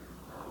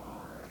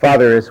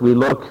Father, as we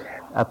look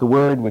at the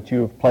Word which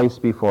you have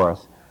placed before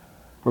us,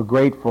 we're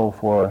grateful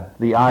for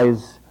the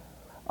eyes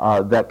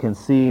that can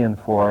see and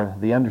for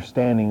the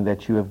understanding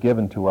that you have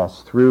given to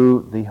us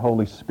through the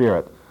Holy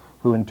Spirit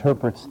who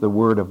interprets the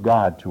Word of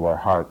God to our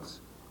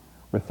hearts.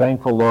 We're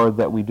thankful, Lord,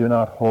 that we do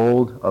not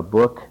hold a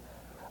book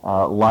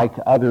like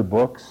other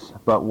books,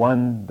 but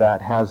one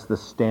that has the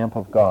stamp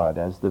of God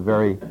as the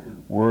very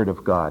Word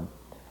of God.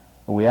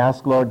 And we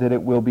ask, Lord, that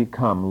it will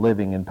become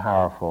living and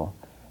powerful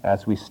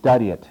as we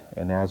study it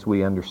and as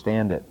we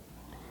understand it.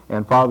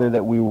 And Father,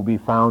 that we will be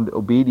found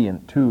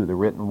obedient to the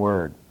written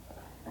Word.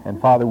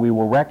 And Father, we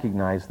will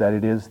recognize that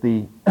it is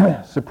the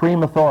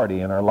supreme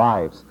authority in our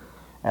lives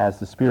as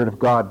the Spirit of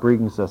God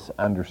brings us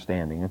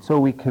understanding. And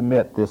so we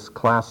commit this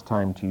class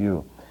time to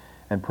you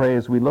and pray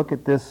as we look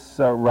at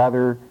this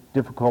rather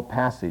difficult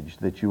passage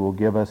that you will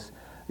give us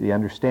the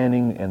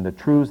understanding and the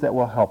truths that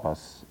will help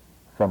us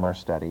from our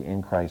study.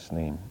 In Christ's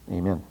name,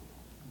 amen.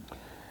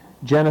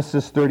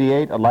 Genesis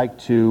 38, I'd like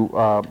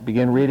to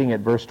begin reading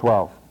at verse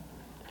 12.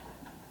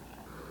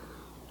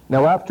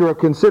 Now after a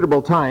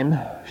considerable time,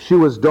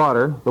 Shua's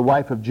daughter, the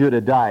wife of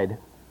Judah, died.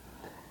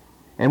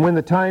 And when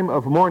the time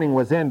of mourning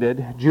was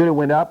ended, Judah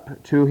went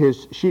up to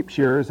his sheep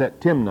shearers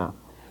at Timnah,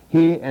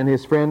 he and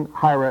his friend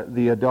Hira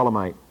the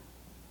Adullamite.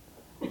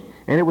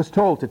 And it was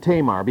told to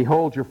Tamar,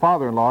 "Behold, your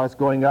father-in-law is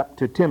going up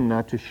to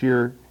Timnah to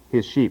shear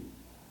his sheep."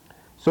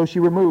 So she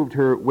removed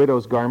her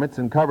widow's garments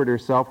and covered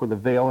herself with a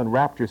veil and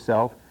wrapped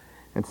herself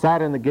and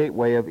sat in the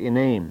gateway of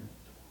Enaim,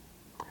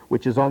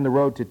 which is on the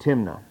road to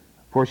Timnah.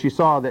 For she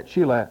saw that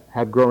Shelah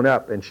had grown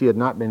up, and she had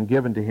not been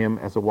given to him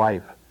as a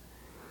wife.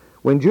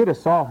 When Judah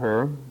saw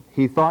her,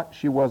 he thought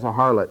she was a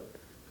harlot,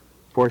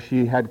 for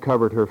she had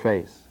covered her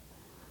face.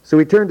 So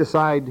he turned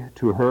aside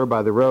to her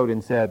by the road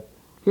and said,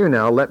 "Here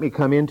now, let me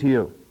come in to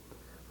you."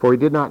 For he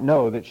did not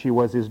know that she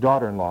was his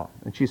daughter-in-law.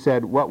 And she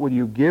said, "What will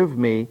you give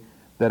me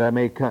that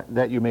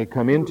you may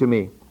come in to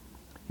me?"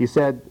 He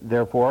said,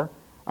 "Therefore,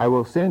 I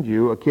will send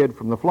you a kid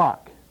from the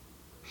flock."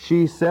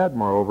 She said,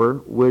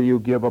 moreover, "Will you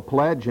give a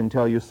pledge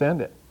until you send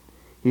it?"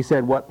 He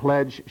said, "What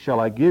pledge shall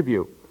I give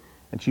you?"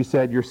 And she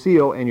said, "Your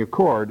seal and your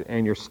cord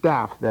and your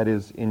staff that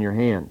is in your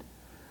hand."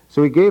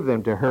 So he gave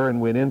them to her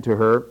and went in to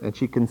her, and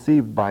she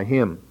conceived by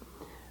him.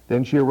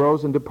 Then she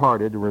arose and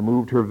departed, and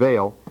removed her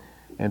veil,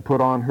 and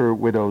put on her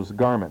widow's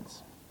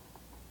garments.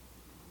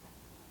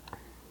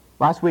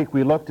 Last week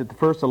we looked at the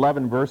first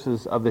 11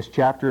 verses of this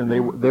chapter, and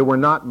they were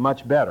not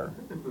much better,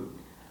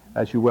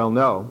 as you well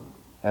know,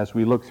 as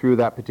we look through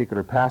that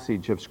particular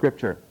passage of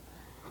Scripture.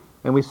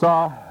 And we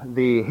saw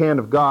the hand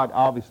of God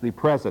obviously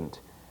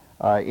present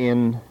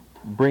in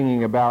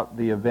bringing about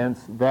the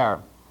events there.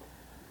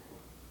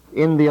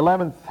 In the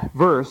 11th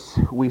verse,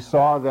 we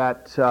saw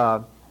that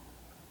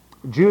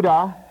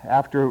Judah,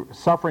 after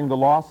suffering the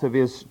loss of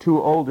his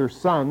two older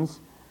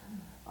sons,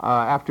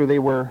 after they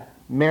were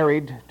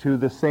married to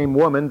the same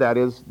woman, that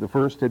is, the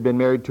first had been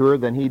married to her,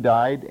 then he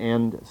died,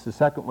 and the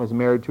second was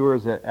married to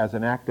her as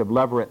an act of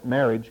levirate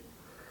marriage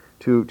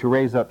to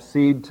raise up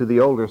seed to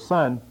the older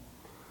son,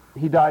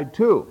 he died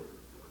too.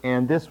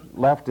 And this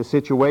left a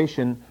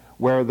situation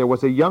where there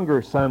was a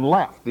younger son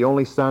left, the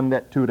only son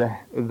that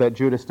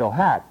Judah still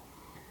had.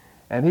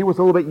 And he was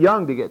a little bit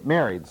young to get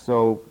married,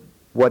 so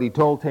what he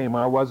told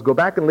Tamar was, "Go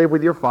back and live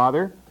with your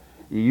father.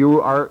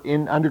 You are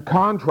under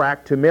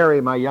contract to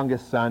marry my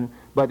youngest son,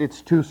 but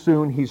it's too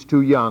soon, he's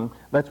too young.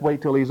 Let's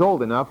wait till he's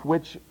old enough,"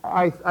 which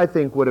I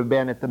think would have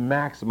been at the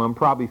maximum,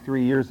 probably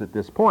 3 years at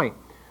this point,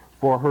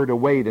 for her to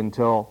wait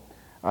until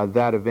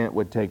that event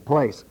would take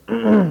place.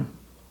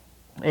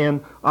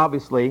 And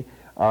obviously,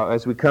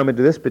 as we come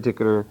into this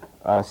particular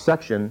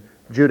section,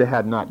 Judah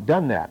had not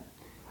done that.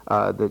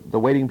 The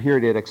waiting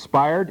period had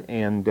expired,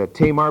 and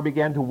Tamar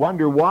began to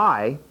wonder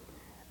why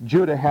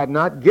Judah had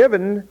not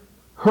given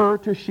her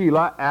to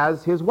Shelah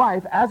as his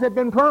wife, as had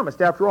been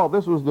promised. After all,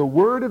 this was the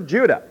word of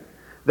Judah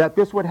that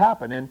this would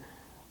happen. And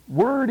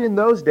word in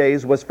those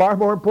days was far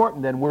more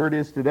important than word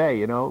is today.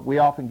 You know, we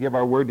often give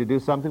our word to do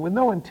something with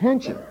no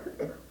intention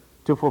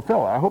to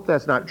fulfill it. I hope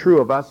that's not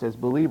true of us as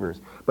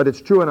believers, but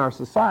it's true in our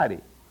society.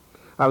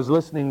 I was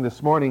listening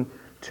this morning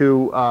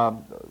to,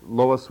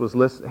 Lois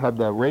had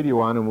the radio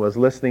on and was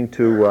listening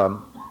to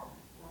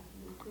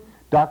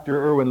Dr.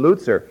 Erwin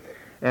Lutzer,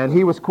 and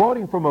he was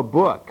quoting from a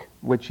book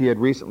which he had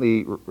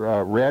recently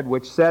read,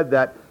 which said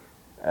that,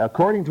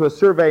 according to a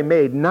survey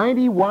made,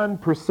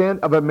 91%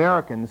 of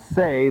Americans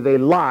say they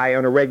lie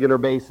on a regular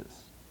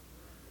basis.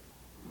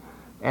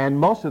 And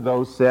most of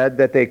those said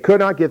that they could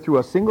not get through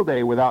a single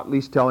day without at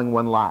least telling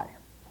one lie.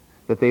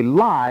 That they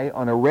lie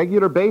on a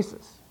regular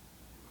basis.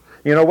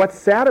 You know, what's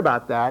sad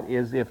about that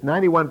is if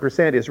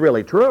 91% is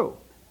really true,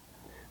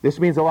 this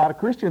means a lot of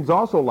Christians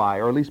also lie,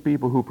 or at least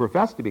people who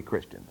profess to be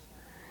Christians.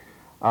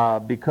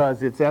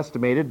 Because it's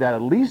estimated that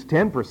at least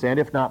 10%,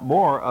 if not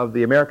more, of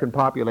the American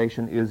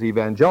population is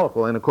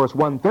evangelical. And of course,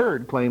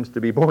 1/3 claims to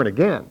be born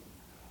again,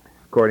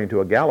 according to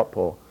a Gallup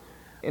poll.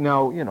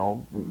 Now, you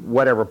know,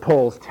 whatever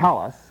polls tell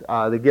us,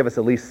 they give us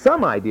at least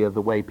some idea of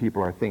the way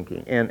people are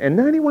thinking. And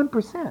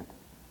 91%.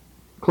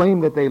 claim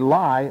that they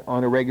lie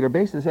on a regular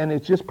basis, and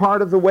it's just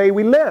part of the way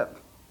we live.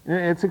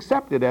 It's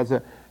accepted as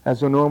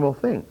a normal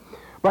thing.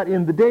 But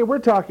in the day we're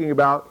talking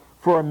about,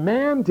 for a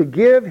man to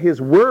give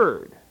his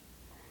word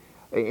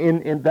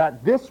in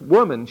that this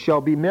woman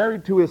shall be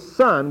married to his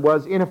son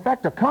was in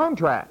effect a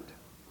contract.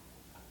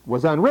 It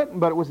was unwritten,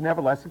 but it was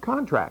nevertheless a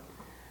contract.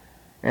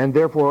 And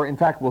therefore, in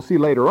fact, we'll see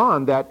later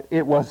on that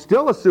it was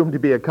still assumed to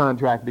be a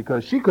contract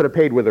because she could have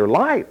paid with her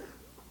life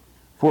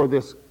for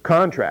this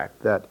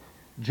contract that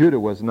Judah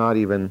was not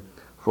even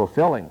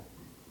fulfilling.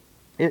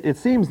 It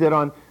seems that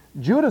on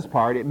Judah's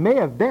part, it may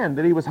have been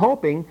that he was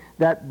hoping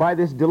that by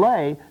this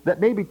delay, that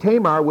maybe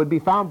Tamar would be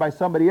found by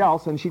somebody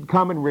else and she'd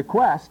come and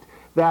request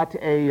that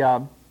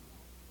that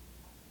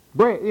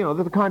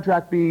the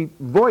contract be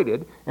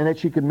voided and that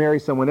she could marry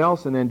someone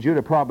else, and then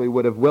Judah probably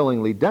would have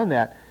willingly done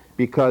that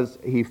because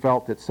he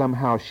felt that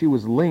somehow she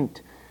was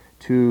linked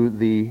to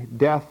the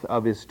death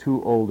of his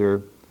two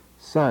older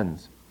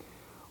sons.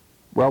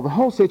 Well, the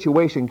whole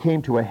situation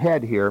came to a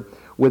head here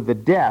with the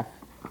death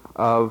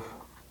of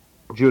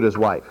Judah's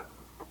wife.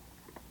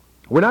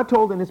 We're not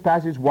told in this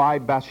passage why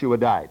Bathsheba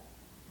died,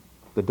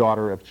 the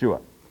daughter of Shua.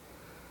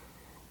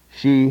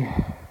 She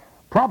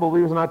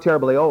probably was not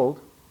terribly old.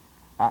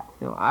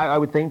 I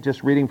would think,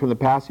 just reading from the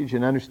passage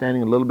and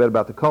understanding a little bit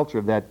about the culture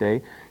of that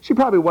day, she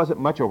probably wasn't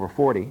much over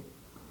 40,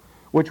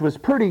 which was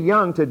pretty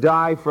young to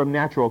die from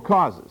natural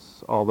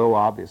causes, although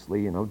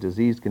obviously,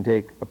 disease can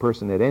take a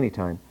person at any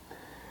time.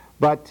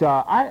 But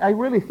I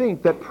really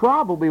think that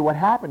probably what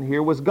happened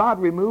here was God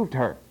removed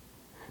her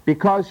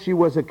because she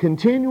was a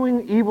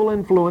continuing evil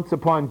influence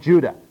upon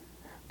Judah.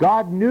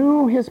 God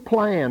knew his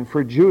plan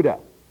for Judah,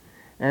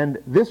 and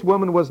this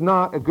woman was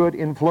not a good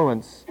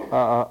influence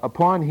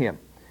upon him.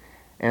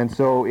 And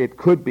so it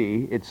could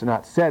be, it's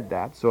not said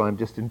that, so I'm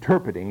just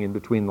interpreting in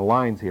between the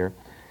lines here,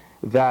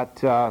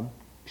 that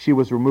she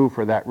was removed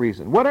for that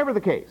reason. Whatever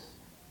the case,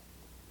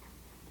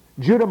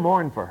 Judah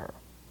mourned for her.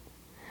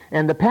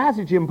 And the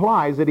passage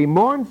implies that he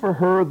mourned for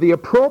her the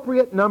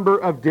appropriate number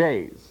of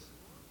days,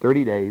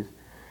 30 days.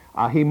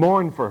 He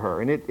mourned for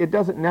her. And it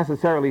doesn't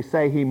necessarily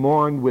say he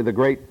mourned with a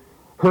great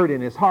hurt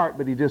in his heart,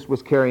 but he just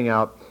was carrying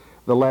out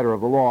the letter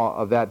of the law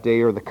of that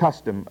day or the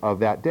custom of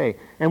that day.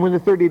 And when the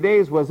 30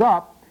 days was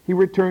up, he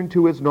returned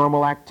to his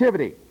normal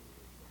activity.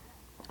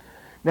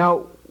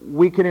 Now,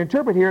 we can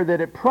interpret here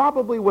that it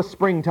probably was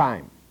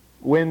springtime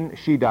when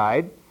she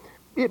died.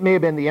 It may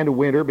have been the end of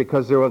winter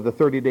because there was the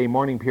 30-day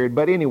mourning period,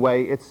 but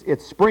anyway,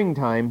 it's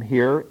springtime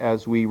here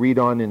as we read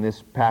on in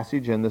this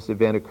passage and this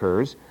event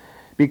occurs,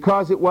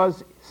 because it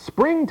was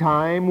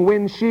springtime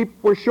when sheep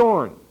were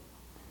shorn.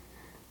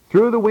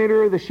 Through the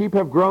winter, the sheep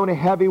have grown a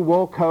heavy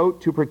wool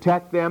coat to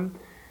protect them,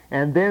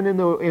 and then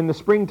in the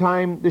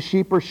springtime, the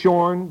sheep are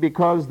shorn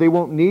because they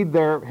won't need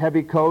their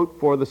heavy coat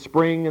for the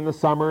spring and the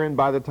summer, and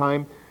by the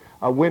time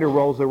winter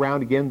rolls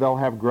around again, they'll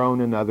have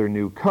grown another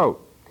new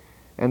coat.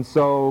 And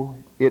so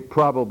it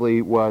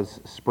probably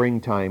was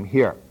springtime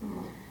here.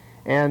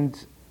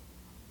 And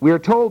we are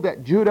told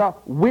that Judah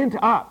went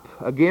up.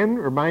 Again,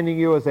 reminding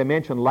you, as I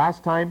mentioned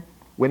last time,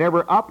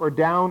 whenever up or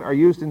down are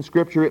used in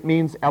Scripture, it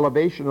means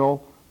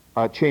elevational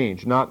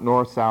change, not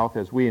north-south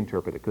as we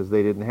interpret it, because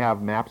they didn't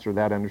have maps or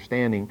that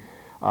understanding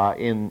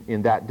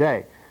in that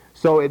day.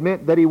 So it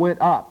meant that he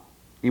went up.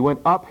 He went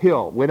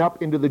uphill, went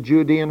up into the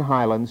Judean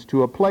highlands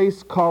to a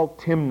place called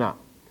Timnah.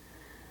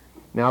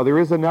 Now, there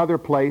is another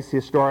place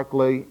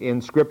historically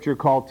in Scripture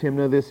called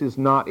Timnah. This is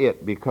not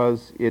it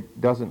because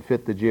it doesn't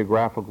fit the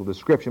geographical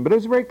description. But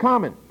it's very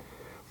common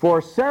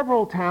for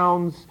several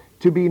towns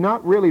to be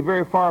not really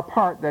very far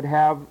apart that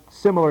have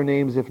similar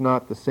names, if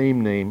not the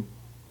same name.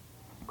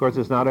 Of course,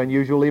 it's not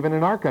unusual even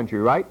in our country,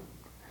 right?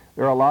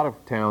 There are a lot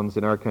of towns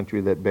in our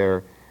country that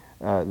bear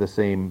the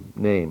same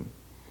name.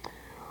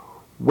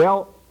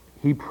 Well,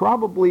 he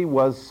probably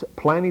was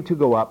planning to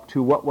go up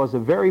to what was a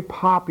very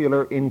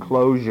popular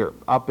enclosure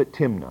up at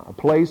Timnah, a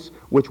place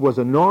which was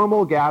a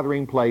normal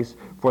gathering place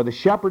for the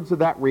shepherds of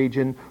that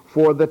region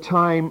for the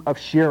time of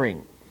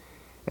shearing.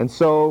 And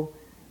so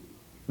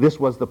this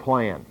was the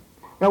plan.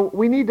 Now,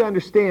 we need to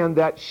understand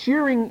that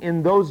shearing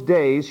in those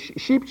days,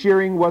 sheep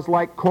shearing was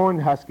like corn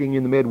husking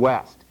in the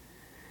Midwest.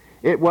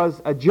 It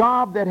was a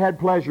job that had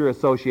pleasure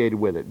associated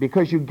with it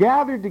because you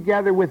gathered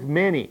together with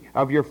many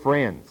of your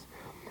friends.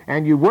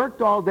 And you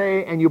worked all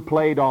day and you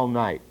played all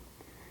night.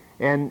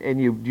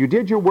 And you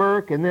did your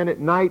work, and then at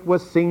night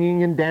was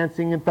singing and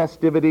dancing and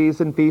festivities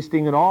and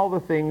feasting and all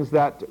the things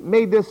that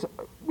made this,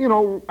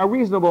 a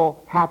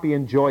reasonable, happy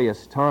and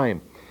joyous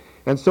time.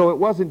 And so it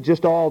wasn't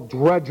just all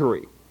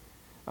drudgery.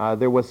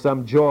 There was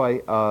some joy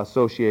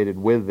associated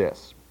with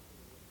this.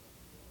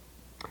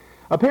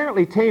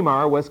 Apparently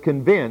Tamar was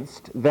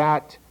convinced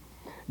that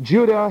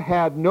Judah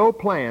had no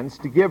plans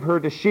to give her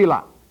to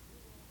Shelah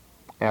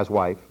as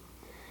wife.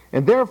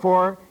 And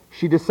therefore,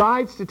 she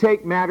decides to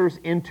take matters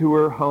into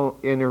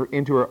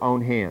her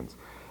own hands.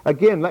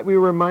 Again, let me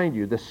remind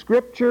you, the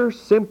Scripture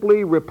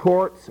simply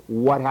reports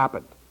what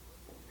happened.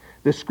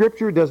 The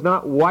Scripture does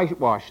not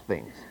whitewash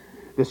things.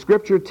 The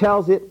Scripture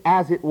tells it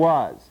as it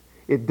was.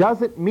 It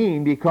doesn't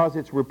mean because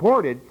it's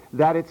reported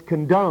that it's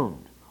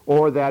condoned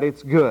or that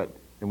it's good.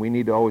 And we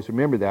need to always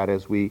remember that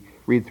as we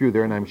read through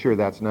there, and I'm sure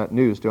that's not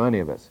news to any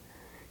of us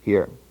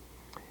here.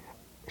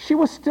 She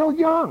was still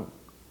young,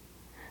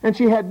 and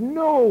she had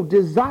no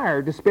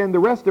desire to spend the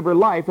rest of her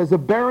life as a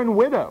barren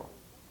widow.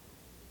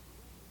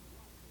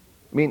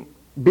 I mean,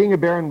 being a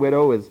barren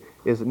widow is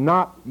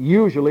not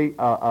usually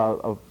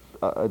a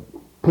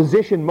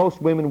position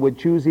most women would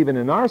choose even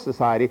in our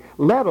society,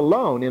 let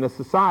alone in a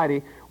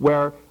society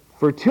where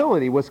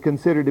fertility was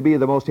considered to be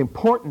the most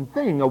important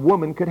thing a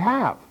woman could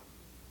have.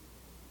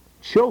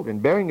 Children,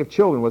 bearing of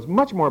children, was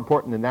much more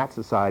important in that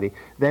society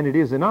than it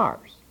is in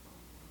ours.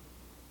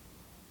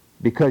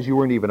 Because you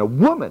weren't even a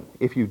woman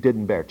if you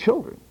didn't bear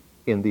children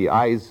in the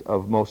eyes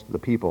of most of the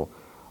people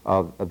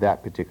of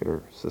that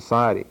particular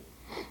society.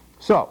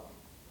 So,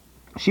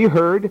 she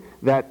heard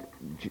that,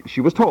 she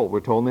was told,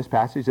 we're told in this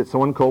passage, that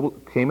someone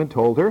came and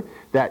told her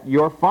that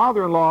your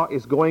father-in-law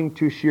is going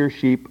to shear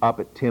sheep up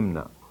at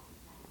Timnah.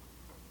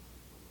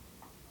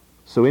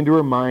 So into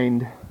her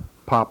mind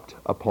popped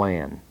a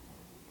plan.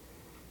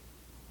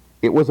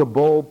 It was a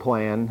bold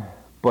plan,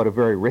 but a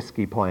very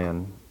risky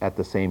plan at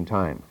the same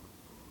time.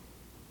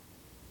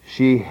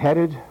 She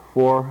headed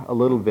for a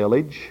little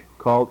village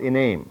called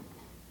Enaim.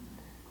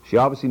 She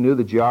obviously knew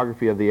the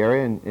geography of the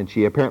area, and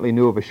she apparently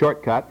knew of a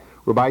shortcut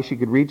whereby she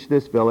could reach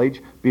this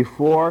village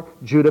before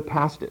Judah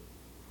passed it.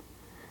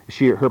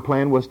 Her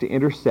plan was to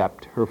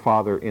intercept her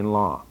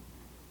father-in-law.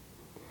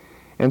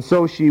 And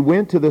so she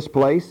went to this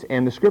place,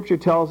 and the scripture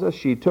tells us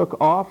she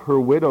took off her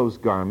widow's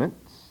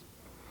garments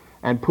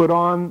and put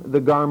on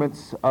the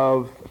garments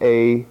of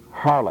a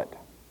harlot,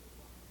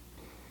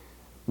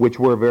 which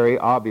were very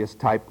obvious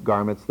type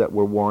garments that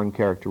were worn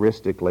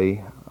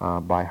characteristically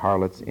by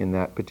harlots in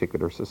that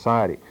particular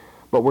society.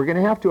 But we're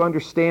going to have to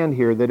understand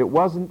here that it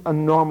wasn't a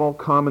normal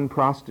common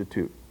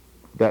prostitute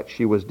that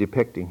she was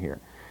depicting here.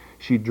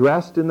 She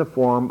dressed in the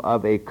form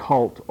of a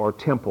cult or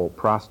temple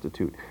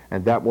prostitute,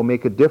 and that will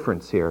make a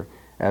difference here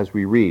as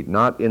we read.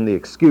 Not in the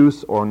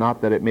excuse, or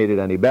not that it made it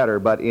any better,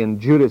 but in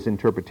Judah's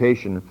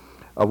interpretation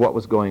of what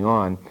was going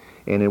on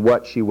and in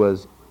what she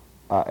was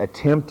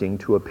attempting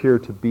to appear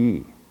to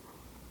be.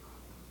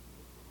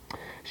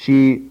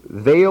 She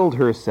veiled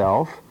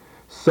herself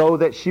so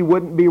that she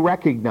wouldn't be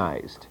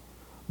recognized.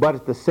 But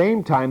at the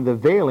same time, the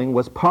veiling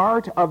was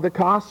part of the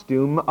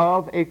costume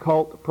of a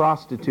cult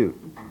prostitute.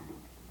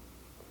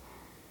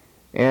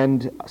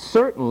 And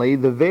certainly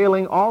the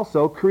veiling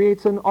also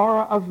creates an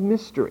aura of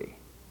mystery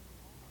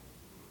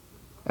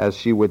as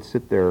she would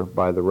sit there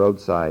by the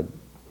roadside.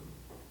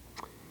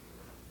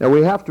 Now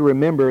we have to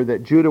remember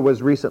that Judah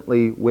was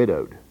recently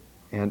widowed,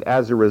 and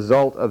as a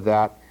result of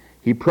that,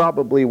 he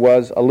probably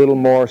was a little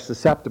more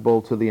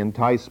susceptible to the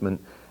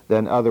enticement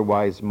than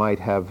otherwise might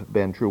have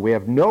been true. We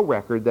have no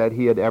record that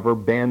he had ever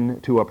been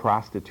to a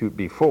prostitute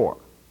before.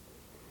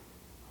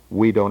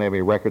 We don't have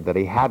any record that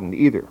he hadn't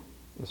either,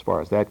 as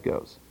far as that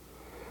goes.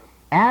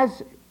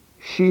 As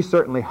she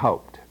certainly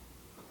hoped,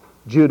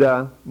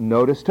 Judah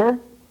noticed her,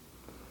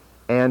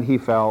 and he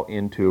fell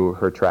into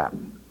her trap.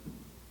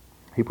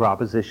 He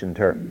propositioned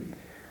her,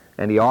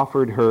 and he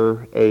offered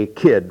her a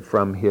kid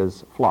from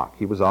his flock.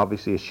 He was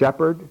obviously a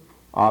shepherd.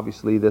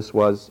 Obviously this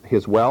was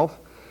his wealth.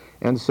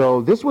 And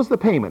so this was the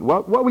payment.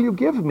 What will you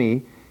give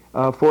me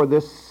for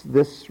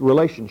this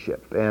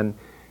relationship? And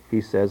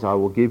he says, I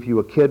will give you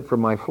a kid from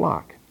my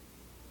flock.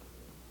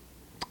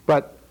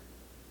 But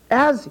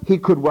as he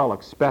could well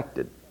expect,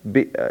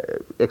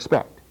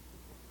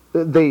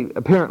 they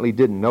apparently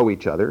didn't know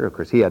each other. Of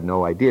course, he had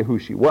no idea who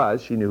she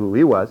was. She knew who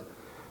he was.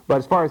 But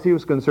as far as he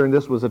was concerned,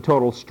 this was a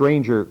total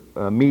stranger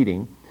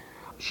meeting.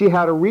 She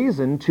had a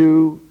reason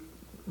to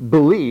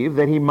believe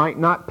that he might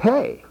not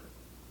pay.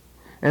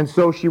 And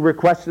so she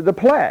requested a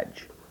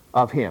pledge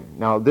of him.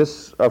 Now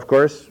this, of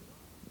course,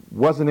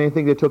 wasn't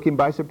anything that took him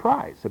by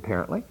surprise,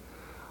 apparently.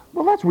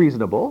 Well, that's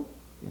reasonable,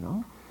 you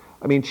know.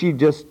 I mean, she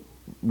just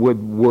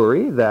would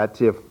worry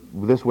that if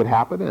this would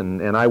happen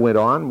and I went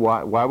on,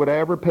 why would I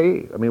ever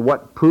pay? I mean,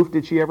 what proof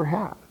did she ever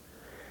have?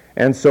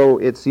 And so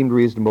it seemed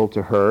reasonable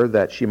to her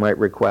that she might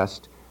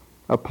request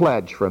a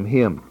pledge from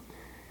him.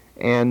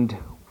 And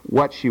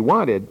what she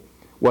wanted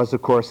was,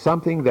 of course,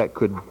 something that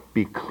could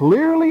be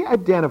clearly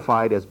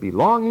identified as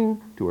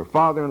belonging to her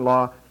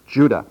father-in-law,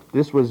 Judah.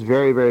 This was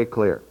very, very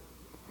clear.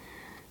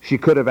 She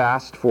could have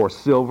asked for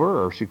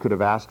silver, or she could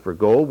have asked for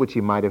gold, which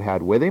he might have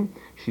had with him.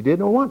 She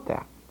didn't want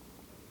that.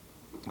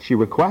 She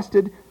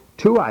requested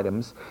two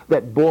items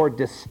that bore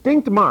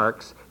distinct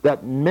marks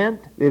that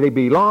meant that they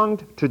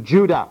belonged to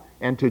Judah,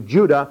 and to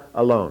Judah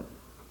alone.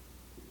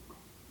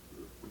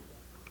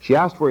 She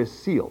asked for his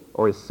seal,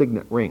 or his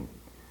signet ring,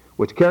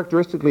 which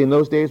characteristically in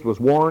those days was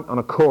worn on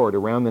a cord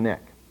around the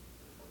neck.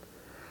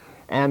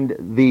 And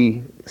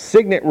the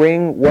signet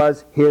ring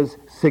was his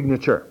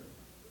signature.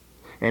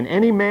 And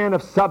any man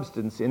of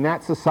substance in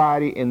that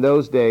society in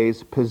those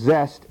days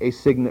possessed a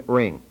signet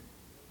ring.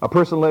 A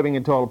person living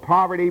in total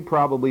poverty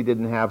probably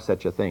didn't have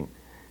such a thing.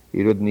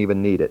 He didn't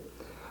even need it.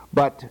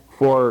 But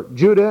for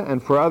Judah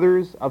and for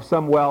others of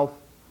some wealth,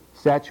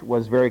 such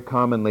was very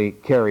commonly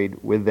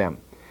carried with them.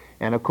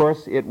 And of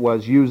course, it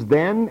was used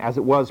then, as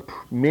it was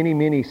many,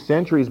 many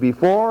centuries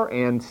before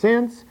and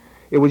since.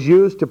 It was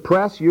used to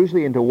press,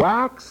 usually into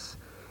wax,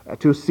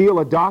 to seal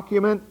a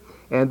document.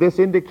 And this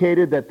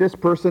indicated that this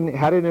person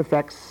had, in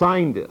effect,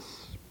 signed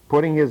this,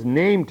 putting his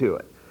name to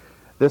it.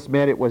 This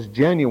meant it was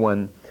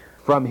genuine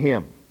from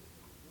him.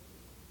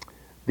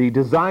 The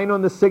design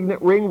on the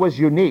signet ring was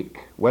unique.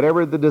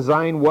 Whatever the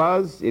design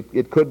was,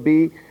 it could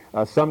be,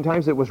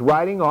 sometimes it was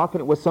writing, often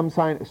it was some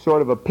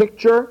sort of a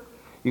picture.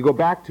 You go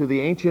back to the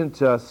ancient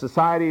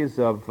societies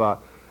of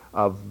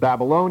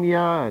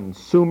Babylonia and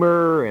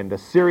Sumer and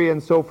Assyria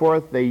and so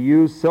forth. They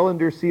used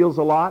cylinder seals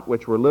a lot,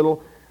 which were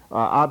little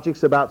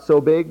objects about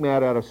so big,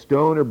 made out of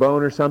stone or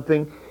bone or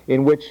something,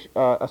 in which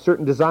a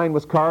certain design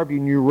was carved,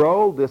 and you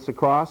rolled this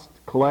across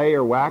clay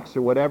or wax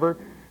or whatever,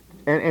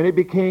 and it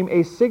became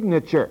a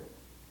signature.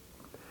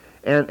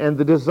 And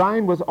the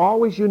design was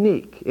always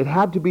unique. It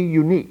had to be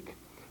unique,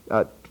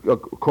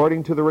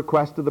 according to the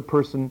request of the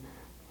person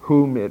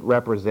whom it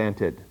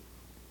represented.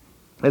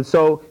 And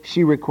so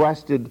she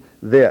requested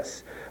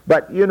this.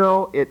 But, you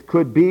know, it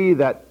could be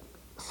that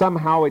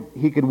somehow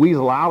he could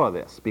weasel out of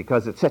this,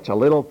 because it's such a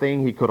little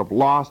thing. He could have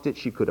lost it.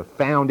 She could have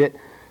found it.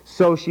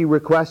 So she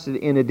requested,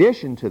 in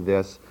addition to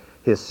this,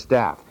 his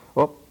staff.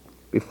 Well,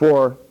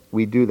 before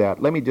we do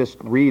that, let me just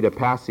read a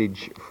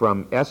passage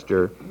from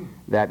Esther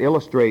that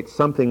illustrates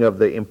something of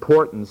the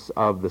importance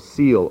of the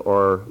seal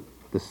or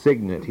the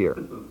signet here.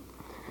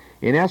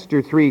 In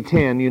Esther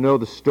 3:10, you know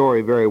the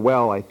story very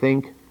well, I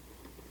think.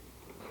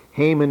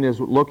 Haman is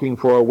looking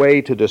for a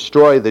way to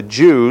destroy the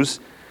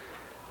Jews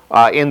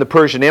in the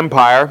Persian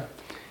Empire,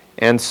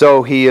 and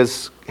so he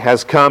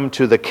has come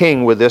to the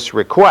king with this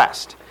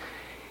request.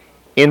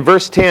 In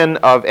verse 10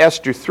 of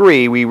Esther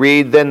 3, we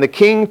read, "Then the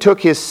king took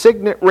his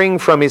signet ring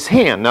from his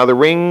hand." Now the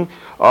ring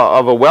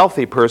of a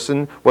wealthy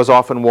person was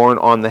often worn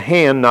on the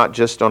hand, not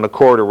just on a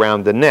cord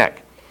around the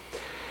neck,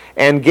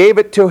 "and gave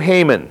it to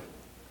Haman,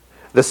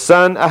 the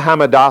son of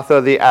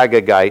Hammedatha the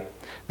Agagite,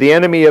 the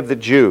enemy of the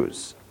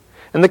Jews.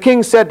 And the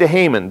king said to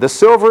Haman, 'The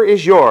silver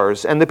is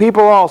yours, and the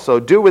people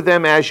also. Do with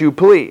them as you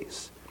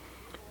please.'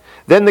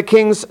 Then the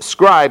king's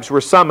scribes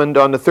were summoned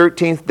on the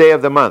 13th day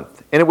of the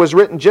month, and it was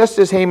written just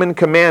as Haman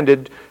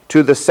commanded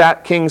to the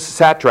king's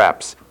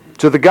satraps,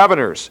 to the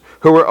governors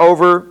who were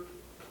over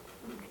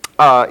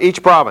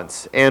each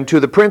province, and to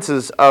the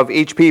princes of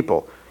each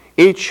people,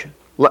 each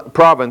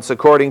province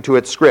according to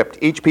its script,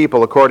 each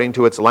people according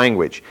to its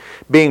language,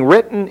 being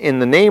written in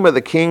the name of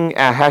the king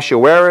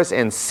Ahasuerus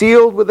and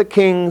sealed with the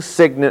king's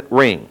signet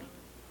ring."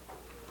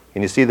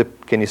 Can you see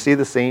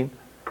the scene?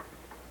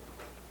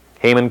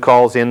 Haman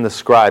calls in the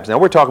scribes. Now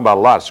we're talking about a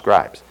lot of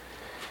scribes,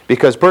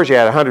 because Persia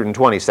had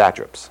 120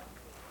 satrapies.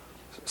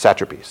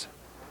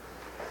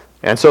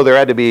 And so there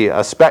had to be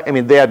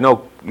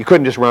you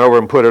couldn't just run over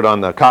and put it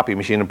on the copy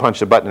machine and punch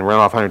the button and run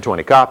off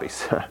 120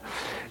 copies.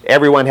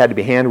 Everyone had to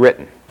be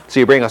handwritten. So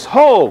you bring a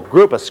whole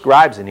group of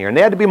scribes in here, and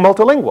they had to be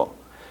multilingual,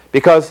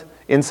 because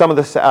in some of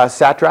the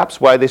satraps,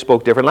 they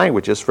spoke different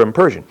languages from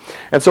Persian.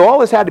 And so all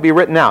this had to be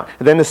written out.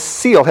 And then the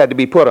seal had to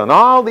be put on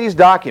all these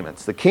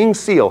documents. The king's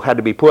seal had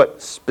to be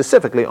put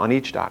specifically on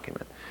each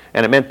document.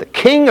 And it meant the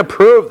king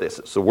approved this.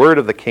 It's the word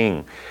of the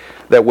king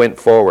that went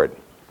forward.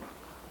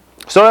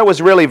 So that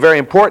was really very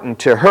important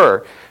to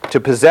her to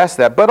possess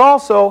that. But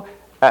also,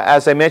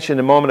 as I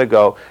mentioned a moment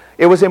ago,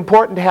 it was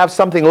important to have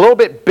something a little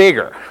bit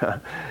bigger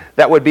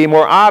that would be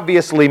more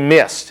obviously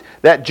missed,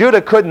 that Judah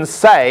couldn't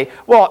say,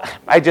 "Well,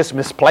 I just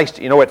misplaced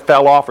it, it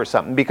fell off or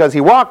something," because he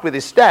walked with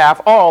his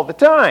staff all the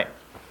time.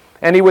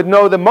 And he would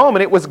know the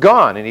moment it was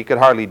gone, and he could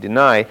hardly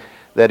deny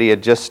that he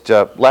had just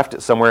left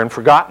it somewhere and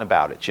forgotten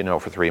about it,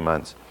 for 3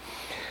 months.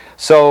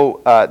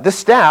 So this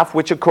staff,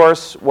 which of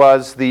course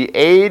was the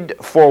aid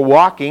for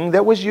walking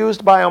that was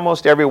used by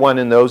almost everyone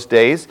in those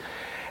days,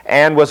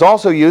 and was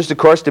also used, of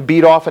course, to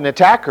beat off an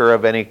attacker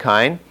of any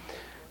kind.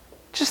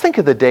 Just think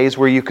of the days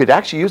where you could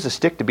actually use a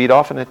stick to beat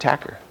off an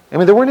attacker.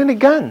 There weren't any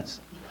guns.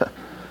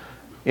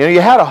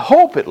 You had a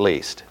hope at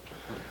least.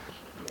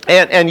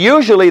 And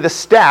usually the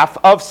staff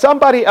of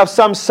somebody of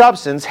some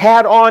substance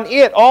had on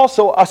it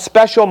also a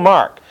special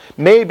mark.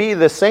 Maybe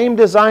the same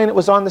design that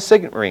was on the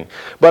signet ring,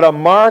 but a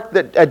mark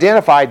that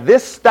identified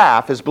this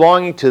staff as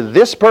belonging to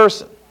this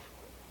person.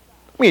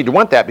 You'd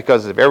want that,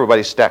 because if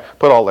everybody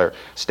put all their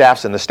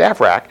staffs in the staff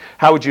rack,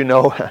 how would you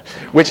know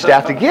which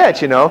staff to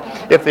get,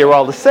 if they were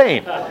all the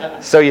same?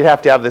 So you'd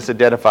have to have this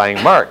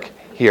identifying mark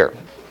here.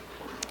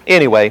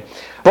 Anyway,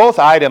 both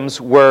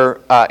items were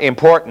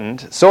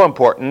important, so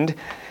important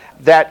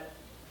that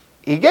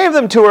he gave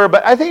them to her,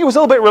 but I think he was a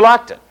little bit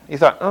reluctant. He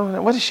thought, "Oh,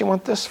 what does she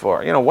want this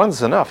for?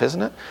 One's enough,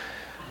 isn't it?"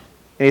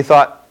 And he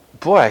thought,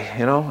 boy,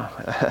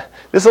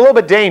 this is a little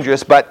bit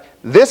dangerous, but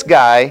this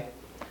guy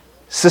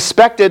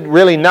suspected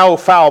really no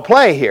foul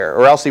play here,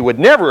 or else he would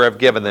never have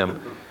given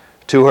them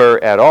to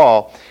her at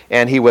all.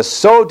 And he was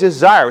so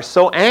desirous,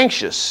 so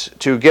anxious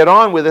to get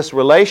on with this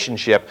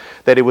relationship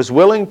that he was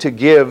willing to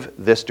give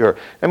this to her.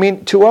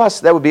 To us,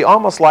 that would be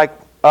almost like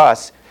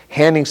us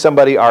handing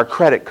somebody our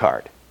credit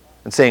card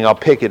and saying, "I'll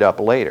pick it up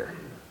later."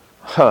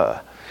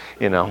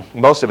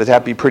 Most of us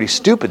have to be pretty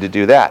stupid to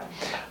do that.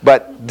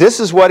 But this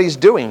is what he's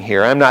doing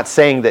here. I'm not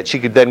saying that she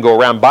could then go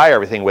around and buy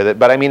everything with it,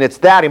 but I mean it's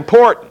that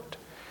important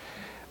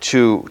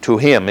to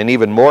him, and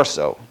even more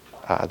so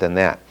than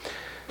that.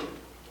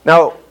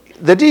 Now,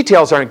 the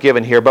details aren't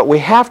given here, but we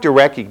have to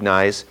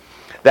recognize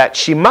that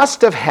she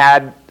must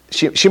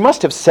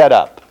have set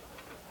up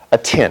a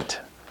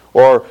tent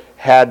or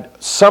had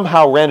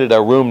somehow rented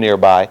a room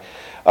nearby,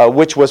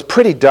 which was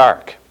pretty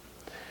dark,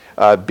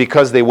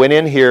 because they went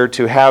in here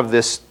to have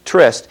this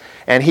tryst,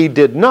 and he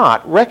did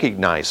not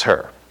recognize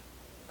her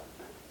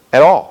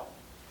at all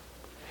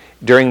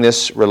during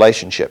this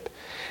relationship.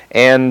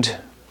 And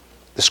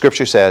the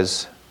scripture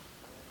says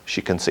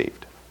she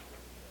conceived.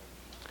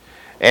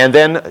 And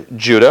then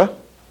Judah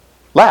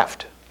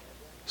left.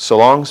 So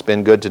long, it's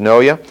been good to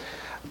know you.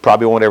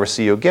 Probably won't ever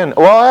see you again.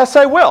 Well, yes,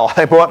 I will.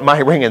 I want my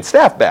ring and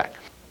staff back.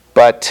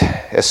 But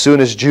as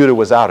soon as Judah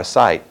was out of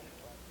sight,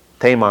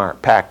 Tamar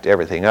packed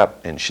everything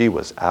up and she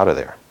was out of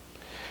there.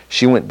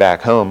 She went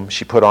back home.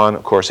 She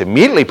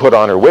immediately put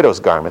on her widow's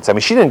garments. I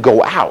mean, she didn't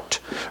go out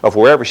of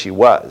wherever she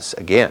was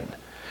again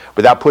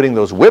without putting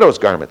those widow's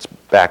garments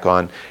back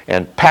on,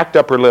 and packed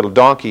up her little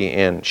donkey,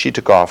 and she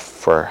took off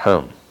for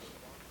home.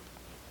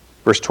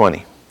 Verse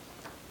 20.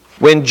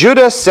 When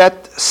Judah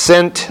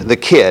sent the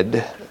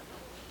kid,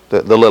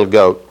 the little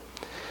goat,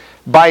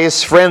 by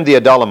his friend the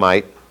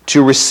Adullamite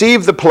to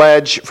receive the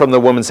pledge from the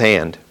woman's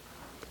hand,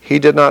 he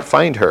did not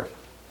find her.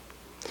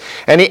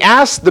 And he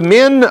asked the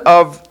men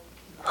of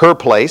her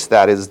place,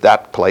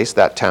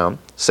 that town,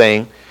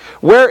 saying,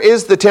 "Where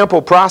is the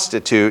temple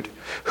prostitute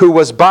who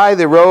was by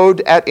the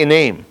road at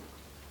Enaim?"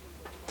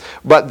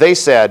 But they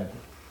said,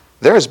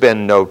 "There has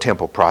been no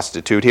temple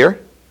prostitute here."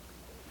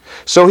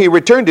 So he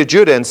returned to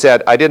Judah and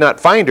said, "I did not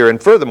find her,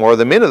 and furthermore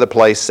the men of the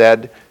place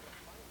said,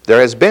 'There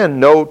has been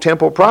no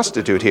temple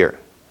prostitute here.'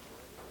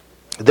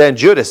 Then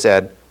Judah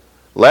said,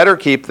 'Let her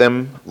keep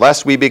them,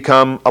 lest we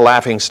become a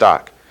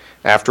laughingstock.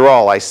 After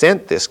all, I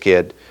sent this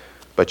kid,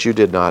 but you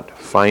did not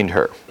find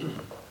her.'"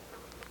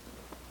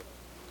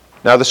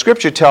 Now the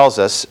scripture tells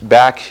us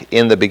back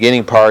in the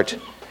beginning part,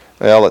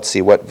 let's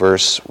see, what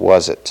verse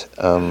was it?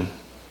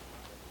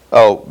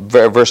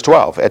 Verse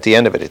 12, at the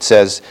end of it, it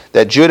says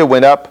that Judah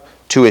went up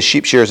to his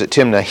sheep shearers at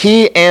Timnah,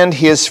 he and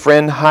his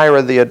friend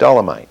Hira the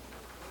Adullamite.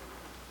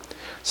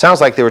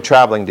 Sounds like they were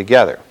traveling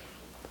together,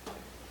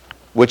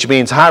 which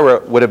means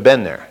Hira would have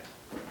been there.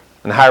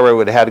 And Hira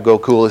would have had to go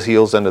cool his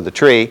heels under the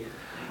tree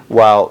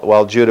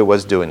while Judah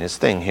was doing his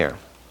thing here.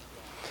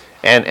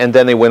 And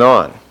then they went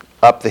on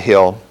up the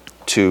hill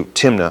to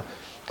Timnah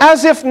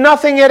as if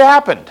nothing had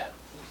happened.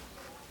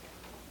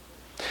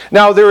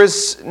 Now, there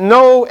is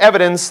no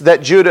evidence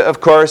that Judah,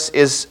 of course,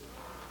 is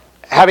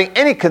having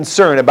any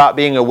concern about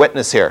being a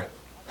witness here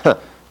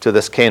to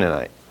this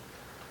Canaanite.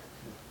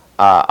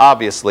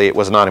 Obviously, it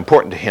was not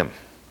important to him,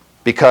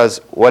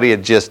 because what he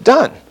had just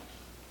done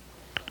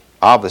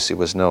obviously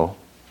was no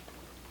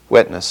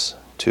witness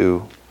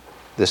to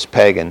this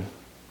pagan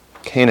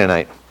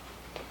Canaanite.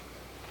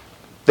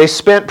 They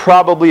spent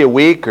probably a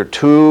week or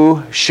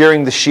two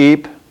shearing the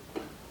sheep,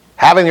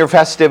 having their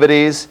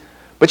festivities.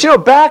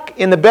 But back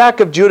in the back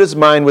of Judah's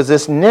mind was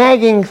this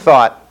nagging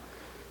thought,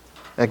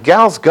 "That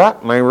gal's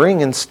got my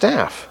ring and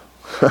staff."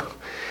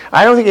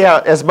 I don't think he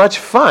had as much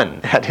fun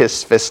at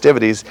his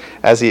festivities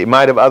as he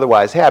might have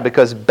otherwise had,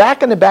 because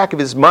back in the back of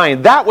his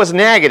mind, that was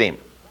nagging him.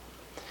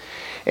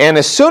 And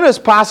as soon as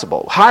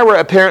possible, Hira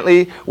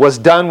apparently was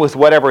done with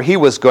whatever he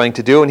was going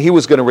to do, and he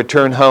was going to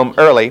return home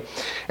early.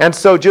 And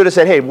so Judah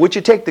said, "Hey, would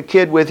you take the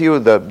kid with you,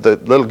 the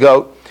little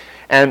goat,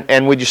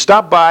 and would you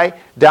stop by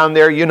down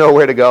there, you know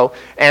where to go,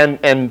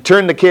 and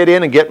turn the kid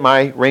in and get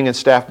my ring and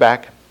staff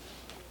back?"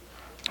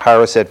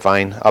 Hira said,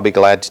 "Fine, I'll be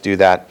glad to do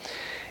that."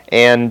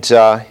 And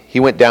he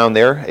went down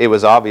there. It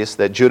was obvious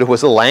that Judah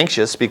was a little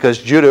anxious, because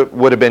Judah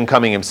would have been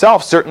coming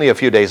himself, certainly a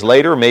few days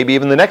later, maybe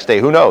even the next day,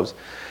 who knows.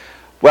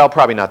 Well,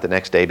 probably not the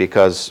next day,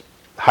 because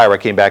Hira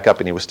came back up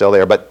and he was still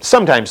there, but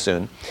sometime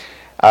soon.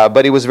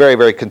 But he was very,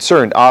 very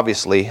concerned,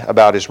 obviously,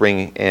 about his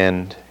ring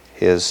and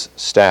his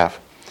staff.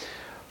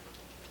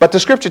 But the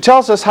scripture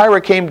tells us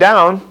Hira came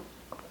down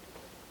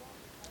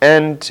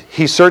and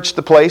he searched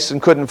the place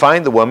and couldn't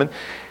find the woman.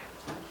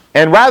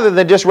 And rather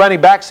than just running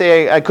back,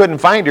 say, I couldn't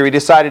find her, he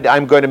decided,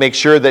 I'm going to make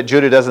sure that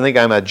Judah doesn't think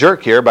I'm a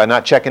jerk here by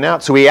not checking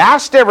out. So he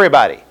asked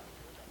everybody,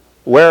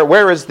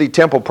 where is the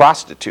temple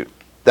prostitute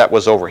that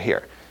was over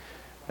here?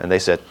 And they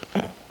said,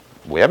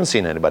 "We haven't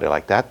seen anybody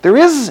like that. There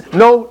is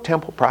no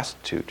temple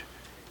prostitute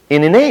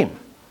in Enaim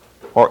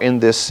or in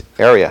this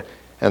area.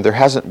 And there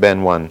hasn't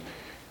been one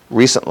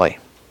recently."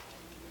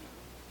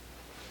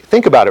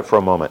 Think about it for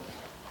a moment.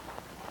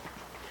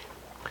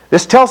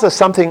 This tells us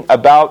something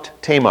about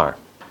Tamar.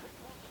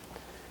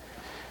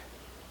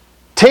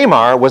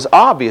 Tamar was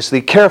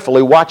obviously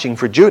carefully watching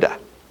for Judah,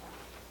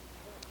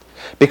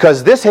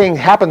 because this thing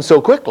happened so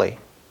quickly,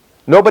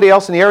 nobody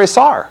else in the area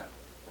saw her.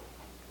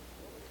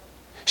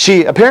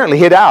 She apparently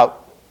hid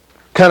out,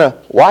 kind of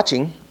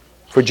watching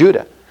for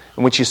Judah.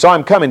 And when she saw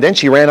him coming, then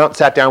she ran out and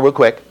sat down real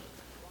quick.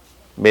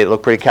 Made it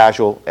look pretty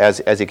casual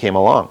as he came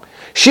along.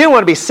 She didn't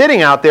want to be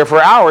sitting out there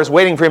for hours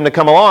waiting for him to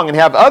come along and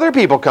have other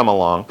people come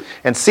along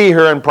and see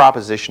her and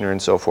proposition her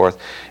and so forth.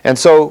 And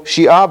so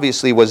she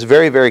obviously was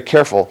very, very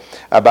careful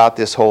about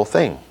this whole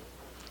thing.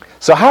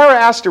 So Hira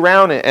asked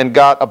around and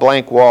got a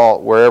blank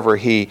wall wherever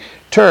he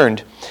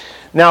turned.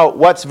 Now,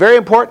 what's very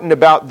important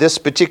about this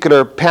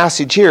particular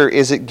passage here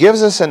is it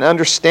gives us an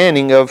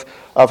understanding of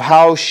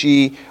how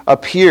she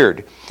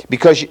appeared.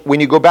 Because when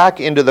you go back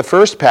into the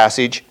first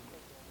passage,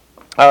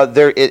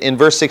 there in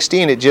verse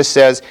 16 it just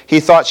says, he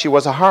thought she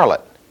was a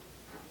harlot.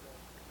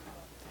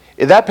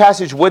 That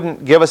passage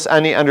wouldn't give us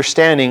any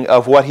understanding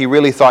of what he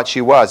really thought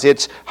she was.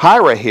 It's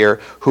Hira here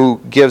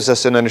who gives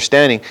us an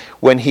understanding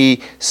when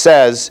he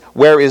says,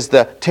 where is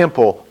the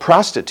temple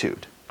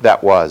prostitute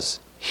that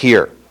was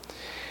here?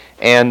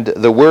 And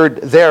the word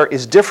there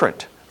is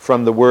different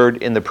from the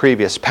word in the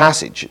previous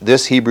passage.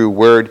 This Hebrew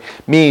word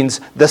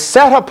means the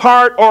set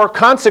apart or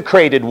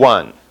consecrated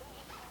one.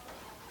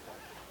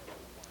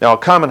 Now, a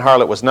common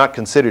harlot was not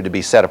considered to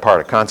be set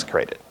apart or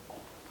consecrated,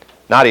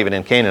 not even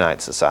in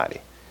Canaanite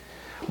society.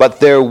 But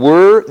there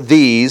were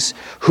these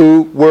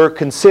who were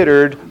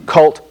considered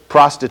cult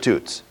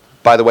prostitutes.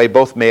 By the way,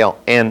 both male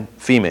and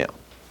female.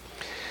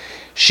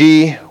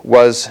 She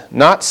was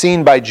not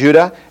seen by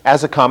Judah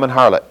as a common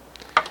harlot.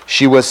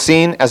 She was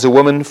seen as a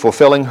woman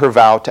fulfilling her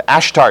vow to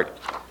Ashtart,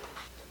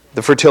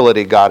 the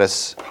fertility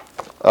goddess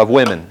of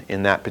women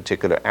in that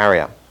particular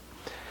area.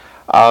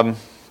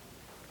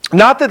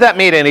 Not that that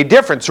made any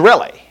difference,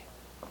 really,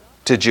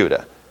 to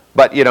Judah.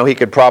 But, he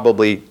could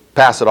probably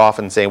pass it off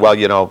and say,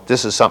 well,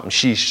 this is something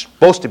she's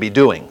supposed to be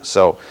doing,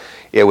 so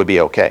it would be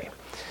okay.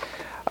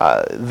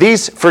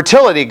 These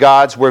fertility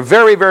gods were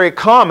very, very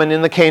common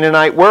in the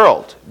Canaanite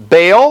world.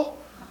 Baal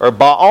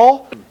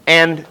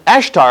and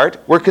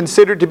Ashtart were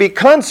considered to be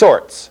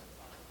consorts.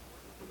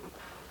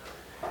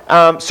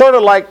 Sort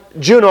of like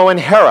Juno and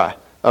Hera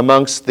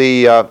amongst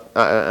the,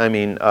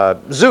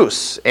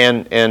 Zeus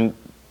and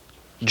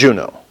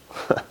Juno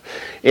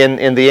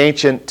in the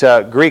ancient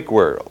Greek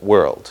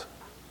world,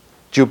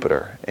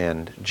 Jupiter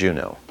and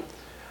Juno,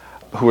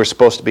 who were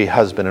supposed to be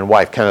husband and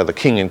wife, kind of the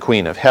king and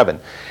queen of heaven.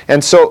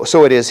 And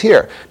so it is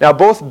here. Now,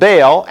 both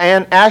Baal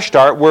and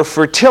Ashtart were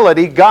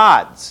fertility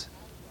gods.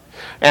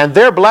 And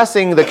their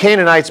blessing, the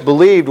Canaanites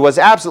believed, was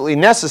absolutely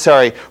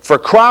necessary for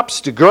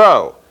crops to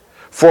grow,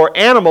 for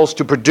animals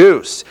to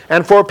produce,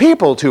 and for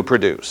people to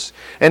produce.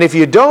 And if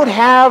you don't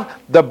have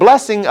the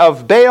blessing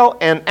of Baal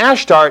and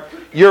Ashtart,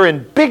 you're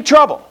in big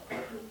trouble.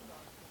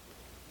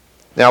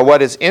 Now,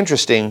 what is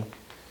interesting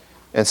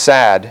and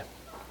sad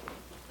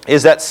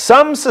is that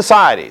some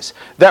societies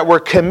that were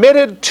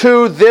committed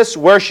to this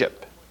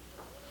worship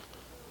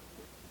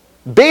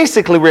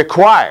basically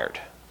required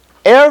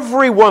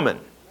every woman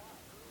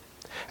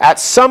at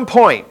some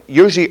point,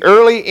 usually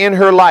early in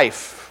her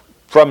life,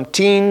 from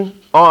teen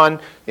on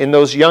in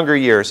those younger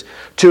years,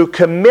 to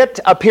commit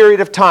a period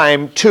of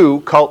time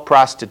to cult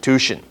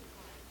prostitution.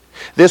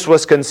 This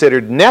was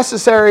considered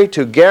necessary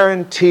to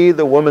guarantee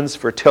the woman's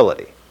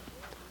fertility,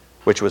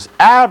 which was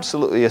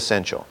absolutely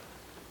essential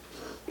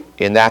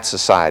in that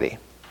society.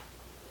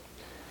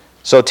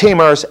 So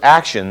Tamar's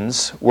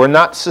actions were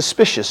not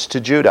suspicious to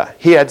Judah.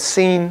 He had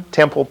seen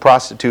temple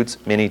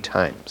prostitutes many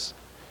times.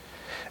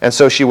 And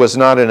so she was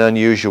not an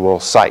unusual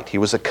sight. He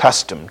was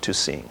accustomed to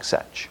seeing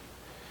such.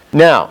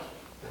 Now,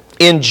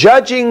 in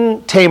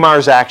judging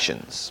Tamar's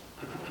actions,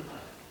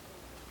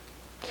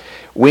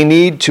 we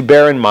need to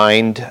bear in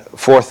mind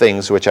four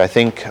things which I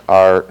think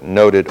are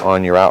noted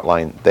on your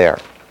outline there.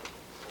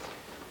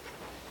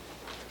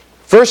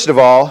 First of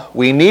all,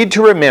 we need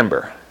to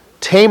remember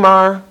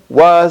Tamar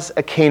was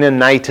a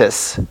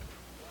Canaanitess.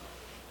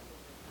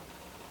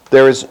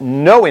 There is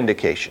no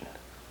indication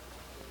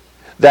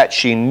that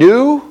she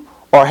knew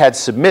or had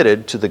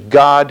submitted to the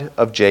God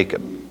of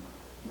Jacob.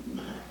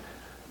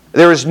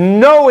 There is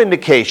no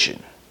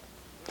indication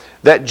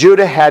that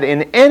Judah had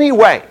in any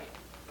way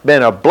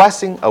been a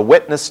blessing, a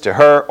witness to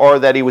her, or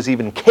that he was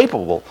even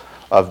capable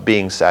of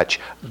being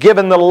such,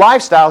 given the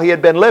lifestyle he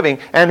had been living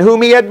and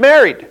whom he had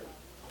married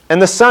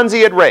and the sons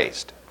he had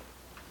raised.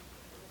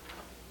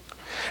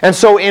 And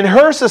so in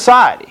her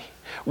society,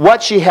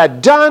 what she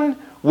had done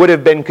would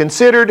have been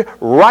considered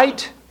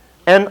right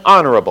and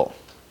honorable.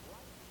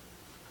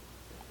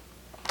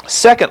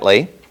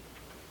 Secondly,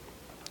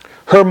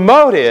 her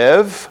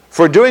motive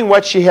for doing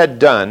what she had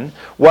done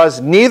was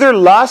neither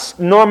lust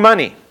nor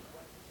money.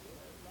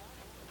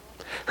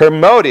 Her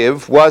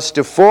motive was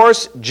to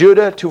force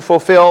Judah to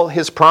fulfill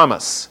his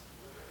promise.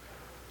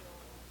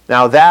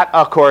 Now that,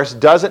 of course,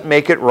 doesn't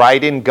make it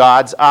right in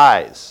God's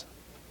eyes.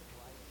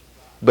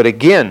 But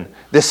again,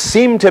 this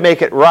seemed to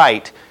make it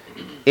right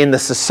in the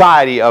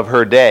society of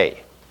her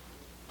day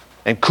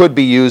and could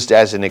be used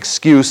as an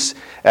excuse,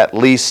 at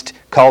least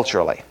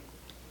culturally.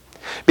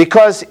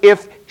 Because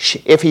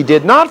if he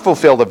did not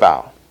fulfill the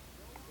vow,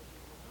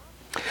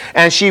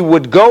 and she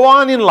would go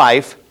on in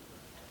life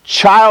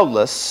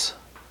childless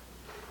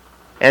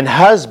and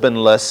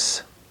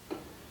husbandless,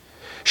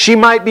 she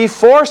might be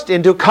forced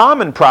into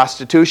common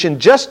prostitution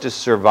just to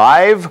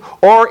survive,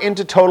 or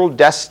into total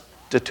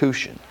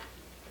destitution.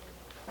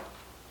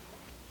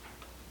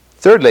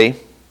 Thirdly,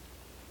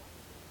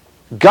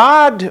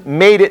 God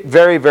made it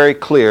very, very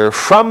clear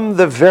from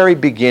the very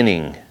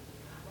beginning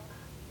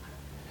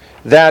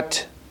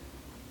that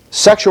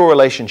sexual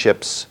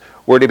relationships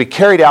were to be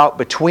carried out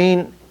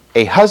between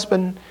a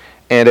husband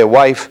and a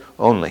wife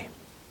only.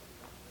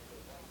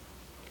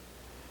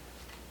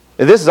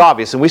 And this is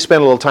obvious, and we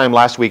spent a little time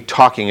last week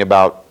talking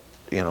about,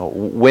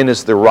 when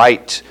is the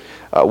right,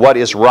 what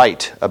is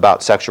right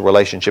about sexual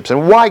relationships,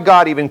 and why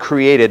God even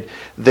created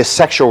this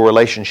sexual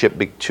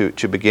relationship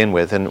to begin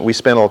with. And we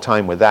spent a little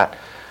time with that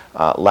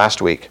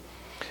last week,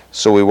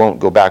 so we won't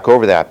go back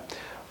over that.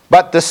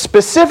 But the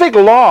specific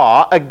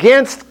law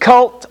against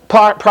cult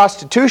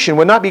prostitution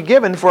would not be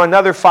given for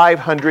another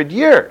 500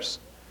 years.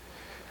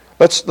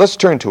 Let's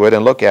turn to it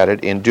and look at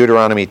it in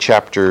Deuteronomy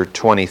chapter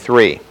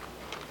 23.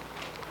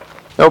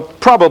 Now,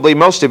 probably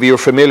most of you are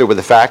familiar with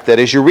the fact that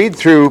as you read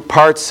through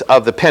parts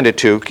of the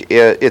Pentateuch,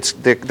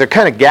 they're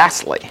kind of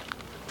ghastly.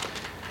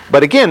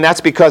 But again,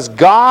 that's because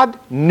God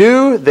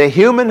knew the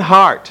human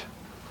heart.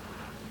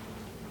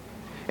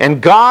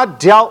 And God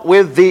dealt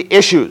with the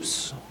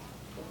issues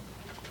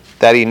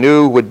that He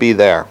knew would be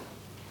there.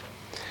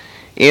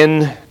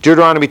 In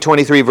Deuteronomy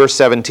 23, verse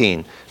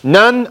 17,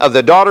 "None of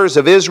the daughters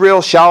of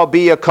Israel shall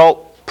be a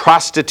cult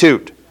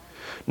prostitute,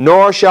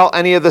 nor shall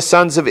any of the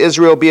sons of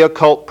Israel be a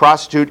cult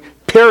prostitute,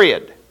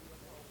 period."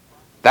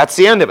 That's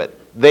the end of it.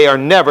 They are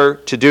never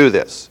to do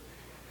this.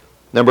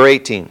 Number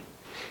 18,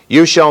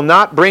 "You shall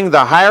not bring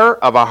the hire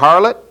of a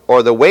harlot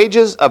or the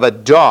wages of a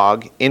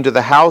dog into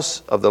the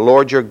house of the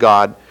Lord your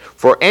God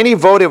for any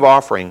votive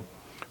offering,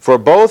 for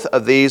both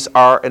of these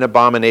are an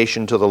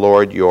abomination to the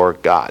Lord your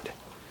God."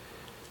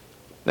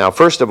 Now,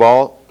 first of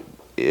all,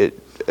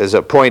 as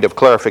a point of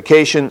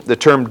clarification, the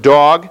term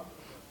dog,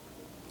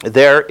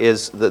 there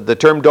is the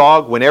term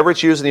dog, whenever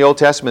it's used in the Old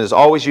Testament, is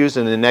always used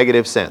in a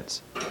negative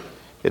sense.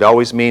 It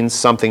always means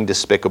something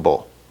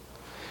despicable.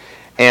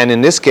 And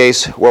in this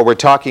case, what we're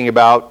talking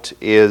about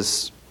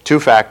is two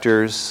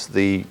factors: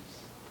 the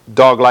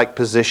dog-like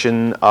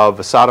position of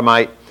a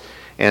sodomite,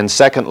 and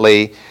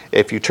secondly,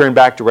 if you turn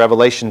back to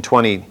Revelation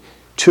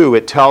 22,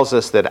 it tells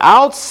us that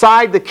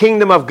outside the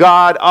kingdom of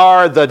God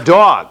are the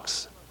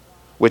dogs,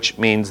 which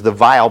means the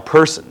vile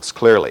persons,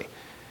 clearly.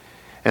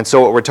 And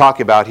so what we're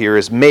talking about here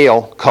is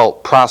male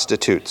cult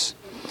prostitutes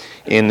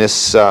in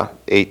this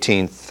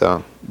 18th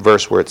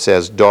verse where it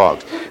says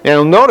dogs. Now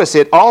you'll notice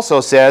it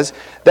also says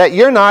that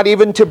you're not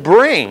even to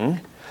bring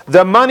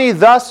the money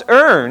thus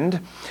earned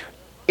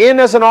in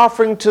as an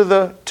offering to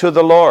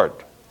the Lord,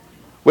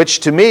 which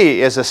to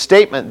me is a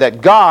statement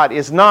that God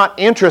is not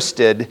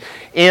interested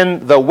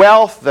in the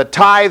wealth, the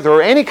tithe,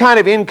 or any kind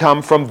of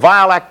income from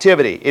vile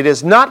activity. It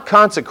is not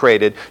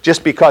consecrated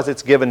just because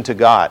it's given to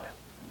God.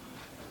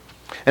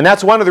 And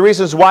that's one of the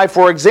reasons why,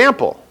 for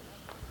example,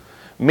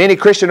 many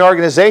Christian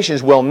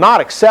organizations will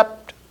not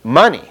accept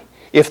money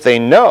if they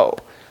know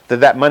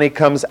that that money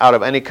comes out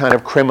of any kind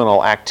of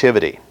criminal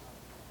activity,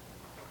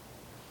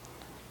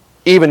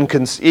 even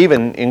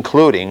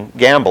including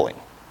gambling.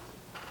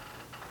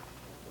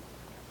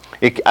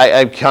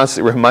 I'm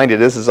constantly reminded,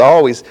 this is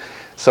always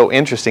so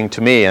interesting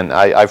to me, and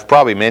I've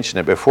probably mentioned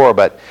it before,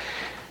 but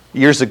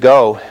years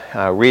ago,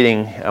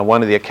 reading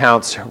one of the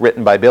accounts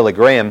written by Billy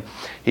Graham,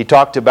 he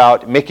talked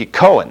about Mickey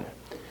Cohen.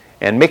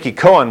 And Mickey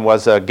Cohen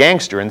was a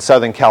gangster in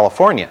Southern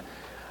California.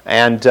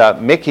 And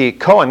Mickey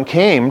Cohen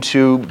came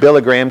to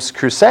Billy Graham's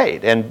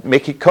crusade. And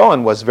Mickey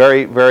Cohen was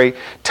very, very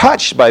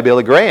touched by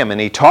Billy Graham.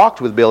 And he talked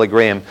with Billy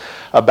Graham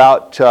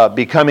about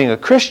becoming a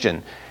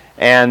Christian.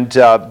 And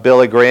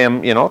Billy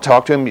Graham,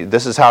 talked to him,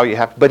 this is how you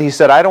have to. But he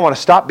said, I don't want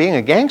to stop being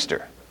a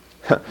gangster.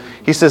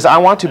 He says, I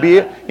want to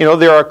be,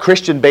 there are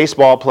Christian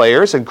baseball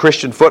players and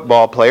Christian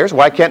football players.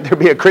 Why can't there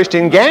be a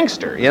Christian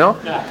gangster,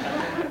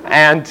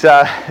 And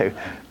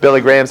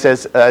Billy Graham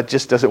says, it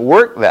just doesn't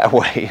work that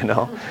way,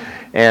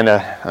 And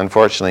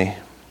unfortunately,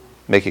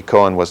 Mickey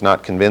Cohen was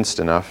not convinced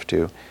enough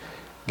to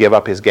give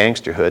up his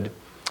gangsterhood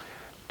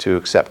to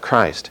accept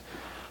Christ.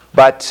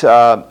 But,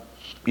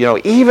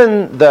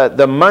 even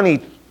the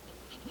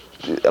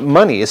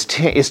money is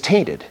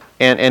tainted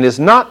and is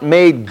not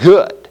made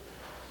good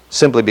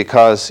simply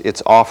because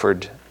it's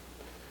offered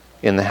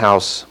in the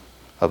house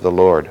of the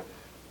Lord.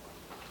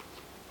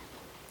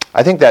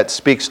 I think that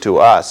speaks to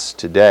us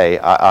today.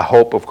 I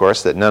hope, of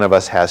course, that none of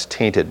us has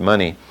tainted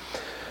money.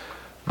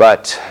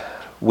 But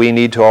we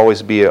need to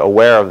always be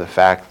aware of the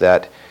fact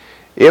that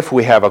if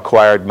we have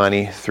acquired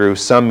money through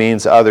some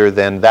means other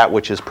than that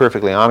which is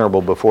perfectly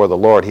honorable before the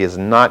Lord, He is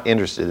not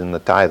interested in the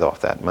tithe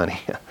off that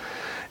money.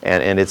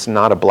 And it's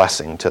not a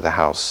blessing to the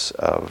house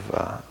of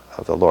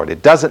the Lord.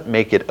 It doesn't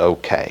make it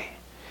okay.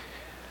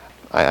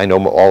 I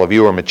know all of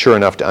you are mature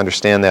enough to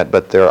understand that,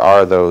 but there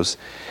are those,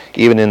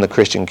 even in the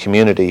Christian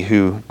community,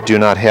 who do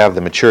not have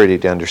the maturity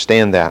to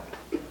understand that.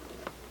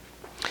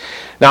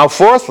 Now,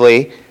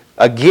 fourthly,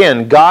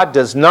 again, God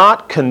does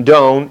not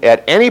condone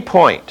at any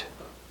point.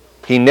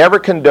 He never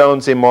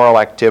condones immoral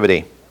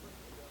activity.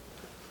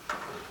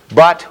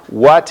 But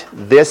what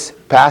this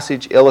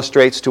passage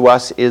illustrates to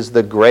us is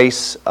the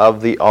grace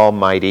of the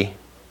Almighty.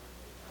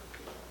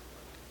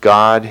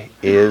 God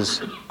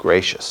is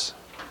gracious.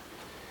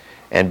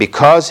 And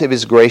because of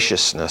his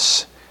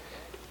graciousness,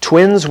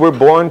 twins were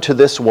born to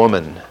this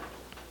woman.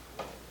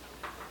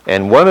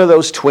 And one of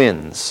those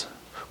twins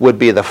would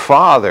be the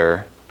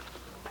father,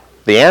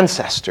 the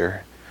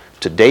ancestor,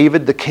 to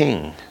David the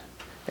king,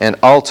 and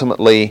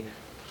ultimately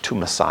to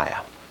Messiah.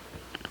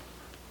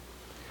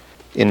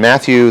 In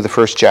Matthew, the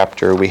first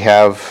chapter, we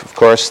have, of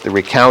course, the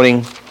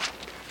recounting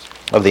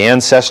of the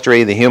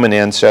ancestry, the human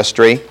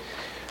ancestry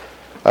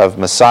of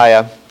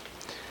Messiah.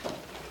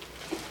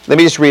 Let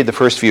me just read the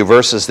first few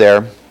verses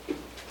there,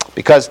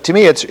 because to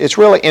me it's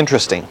really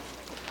interesting.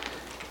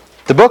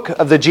 The book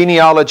of the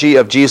genealogy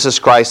of Jesus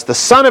Christ, the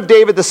son of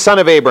David, the son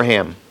of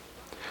Abraham.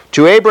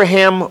 To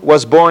Abraham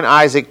was born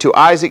Isaac, to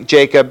Isaac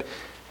Jacob,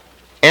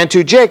 and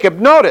to Jacob,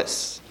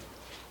 notice,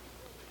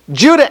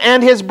 Judah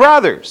and his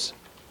brothers.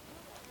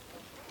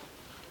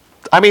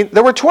 I mean,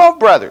 there were 12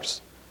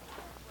 brothers.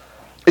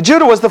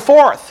 Judah was the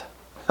fourth.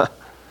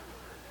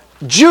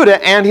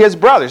 Judah and his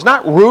brothers,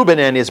 not Reuben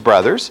and his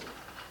brothers,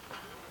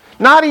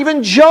 not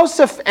even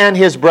Joseph and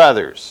his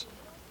brothers.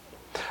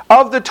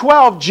 Of the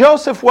 12,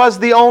 Joseph was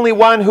the only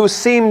one who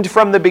seemed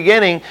from the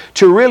beginning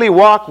to really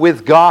walk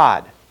with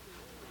God.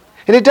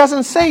 And it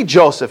doesn't say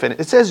Joseph in it.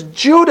 It says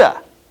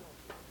Judah,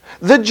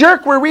 the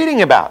jerk we're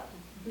reading about.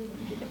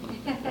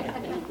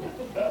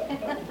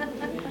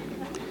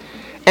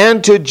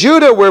 And to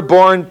Judah were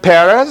born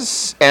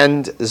Perez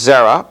and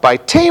Zerah by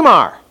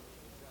Tamar.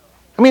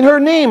 I mean, her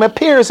name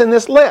appears in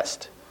this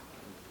list.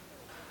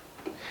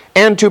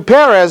 And to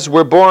Perez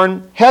were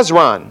born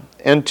Hezron,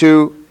 and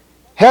to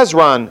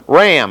Hezron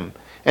Ram,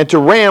 and to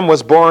Ram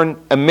was born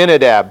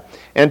Amminadab,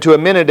 and to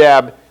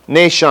Amminadab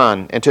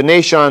Nahshon, and to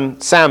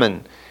Nahshon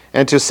Salmon,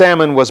 and to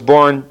Salmon was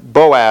born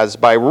Boaz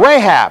by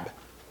Rahab,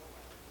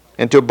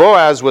 and to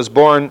Boaz was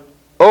born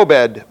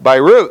Obed by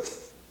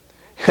Ruth,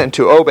 and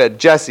to Obed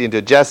Jesse, and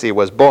to Jesse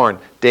was born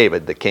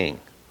David the king.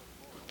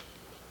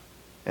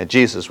 And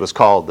Jesus was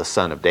called the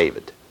son of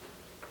David.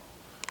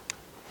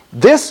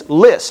 This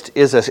list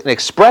is an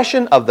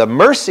expression of the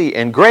mercy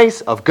and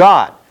grace of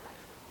God.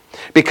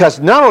 Because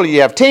not only do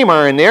you have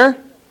Tamar in there,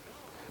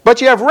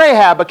 but you have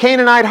Rahab, a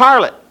Canaanite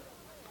harlot.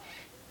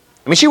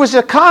 I mean, she was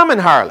a common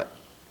harlot.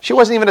 She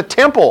wasn't even a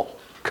temple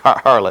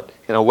harlot,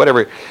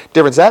 whatever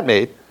difference that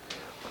made.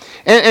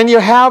 And you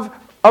have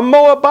a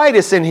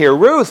Moabitess in here,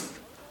 Ruth.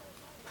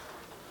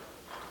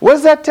 What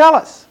does that tell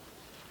us?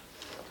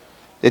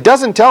 It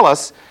doesn't tell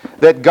us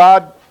that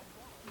God,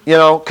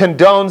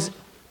 condones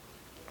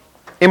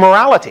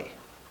immorality.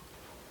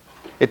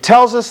 It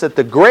tells us that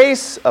the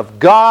grace of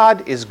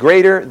God is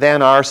greater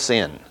than our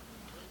sin.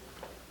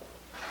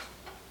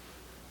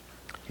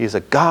 He's a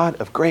God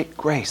of great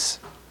grace.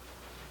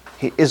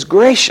 He is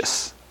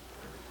gracious.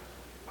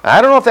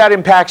 I don't know if that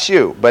impacts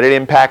you, but it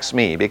impacts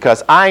me,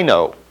 because I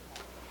know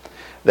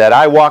that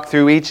I walk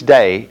through each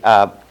day,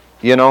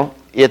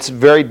 it's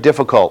very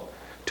difficult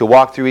to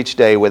walk through each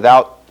day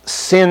without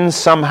sin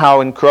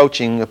somehow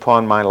encroaching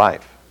upon my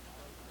life.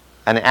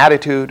 An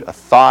attitude, a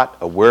thought,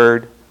 a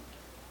word,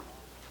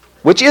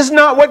 which is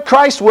not what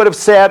Christ would have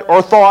said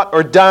or thought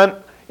or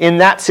done in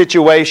that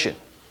situation.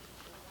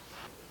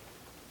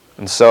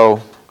 And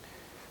so,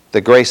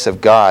 the grace of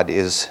God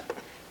is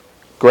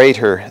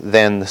greater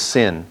than the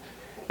sin.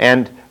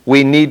 And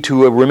we need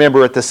to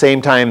remember at the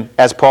same time,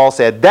 as Paul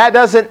said, that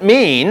doesn't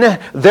mean,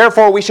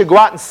 therefore we should go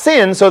out and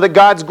sin so that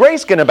God's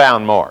grace can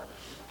abound more.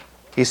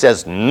 He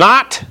says,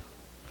 not.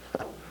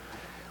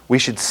 We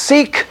should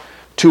seek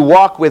to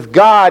walk with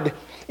God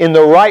in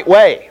the right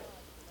way,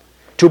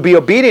 to be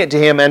obedient to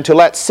Him and to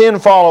let sin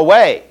fall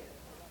away.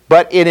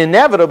 But it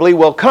inevitably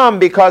will come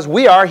because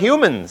we are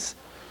humans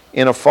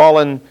in a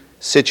fallen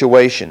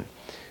situation.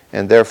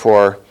 And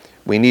therefore,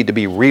 we need to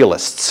be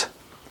realists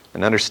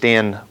and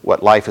understand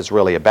what life is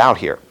really about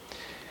here.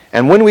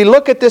 And when we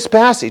look at this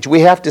passage,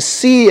 we have to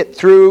see it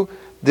through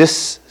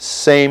this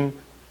same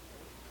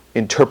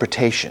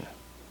interpretation.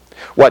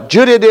 What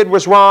Judah did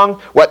was wrong.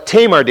 What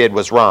Tamar did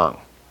was wrong.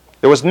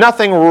 There was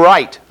nothing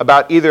right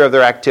about either of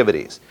their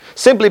activities.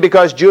 Simply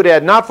because Judah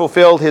had not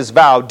fulfilled his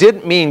vow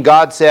didn't mean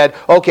God said,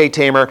 okay,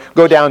 Tamar,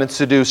 go down and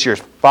seduce your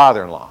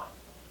father-in-law.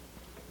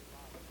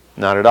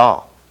 Not at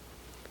all.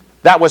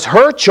 That was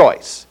her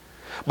choice.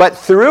 But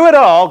through it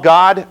all,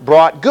 God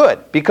brought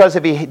good. Because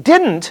if He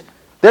didn't,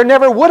 there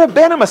never would have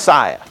been a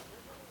Messiah.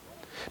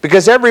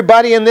 Because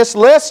everybody in this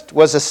list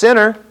was a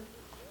sinner.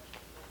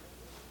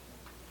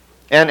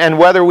 And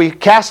whether we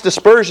cast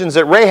aspersions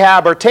at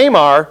Rahab or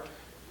Tamar,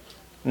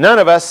 none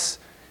of us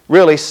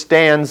really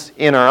stands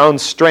in our own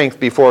strength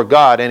before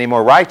God any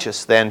more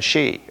righteous than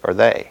she or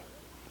they.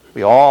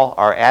 We all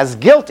are as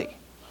guilty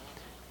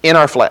in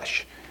our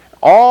flesh,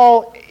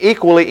 all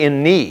equally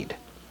in need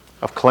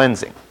of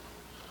cleansing.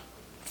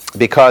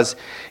 Because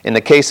in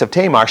the case of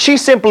Tamar, she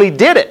simply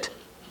did it,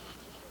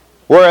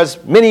 whereas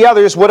many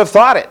others would have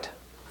thought it,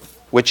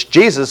 which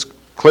Jesus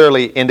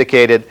clearly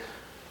indicated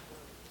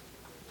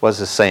was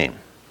the same.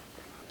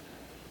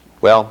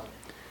 Well,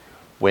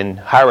 when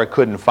Hira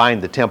couldn't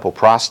find the temple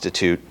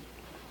prostitute,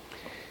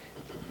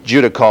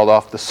 Judah called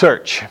off the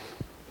search.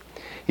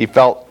 He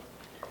felt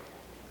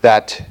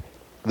that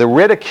the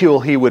ridicule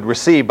he would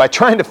receive by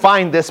trying to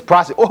find this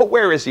prostitute. Oh,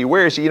 where is he?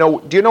 Where is he?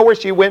 Do you know where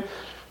she went?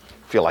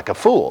 Feel like a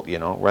fool,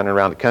 running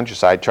around the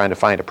countryside trying to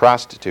find a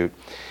prostitute.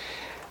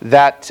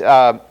 That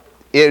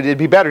it'd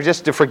be better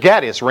just to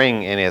forget his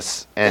ring and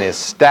his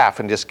staff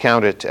and just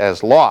count it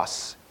as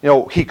loss.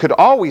 He could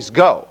always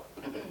go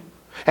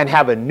and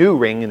have a new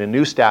ring and a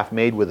new staff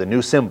made with a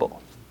new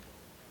symbol.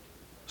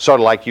 Sort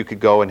of like you could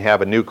go and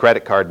have a new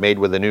credit card made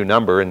with a new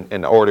number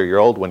and order your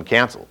old one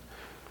canceled.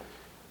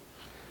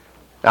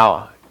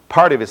 Now,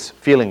 part of his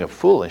feeling of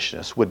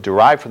foolishness would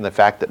derive from the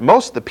fact that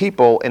most of the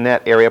people in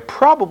that area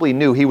probably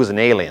knew he was an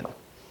alien.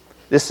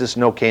 This is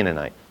no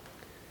Canaanite.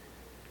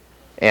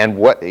 And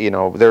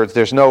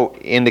there's no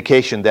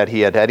indication that he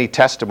had any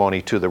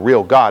testimony to the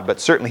real God, but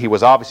certainly he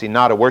was obviously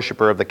not a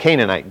worshiper of the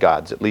Canaanite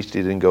gods. At least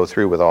he didn't go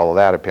through with all of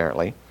that,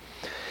 apparently.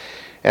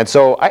 And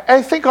so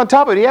I think on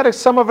top of it, he had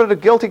some of it a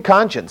guilty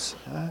conscience,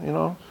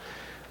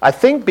 I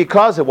think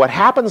because of what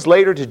happens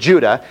later to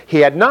Judah, he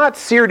had not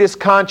seared his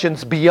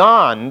conscience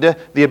beyond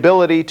the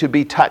ability to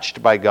be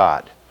touched by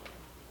God.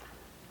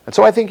 And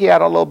so I think he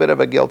had a little bit of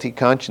a guilty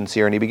conscience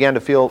here, and he began to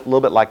feel a little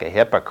bit like a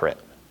hypocrite.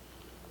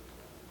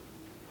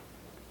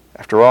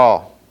 After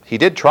all, he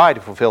did try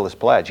to fulfill his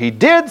pledge. He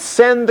did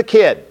send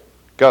the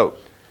goat,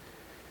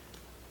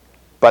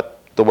 but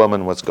the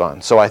woman was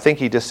gone. So I think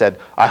he just said,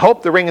 I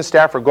hope the ring and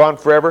staff are gone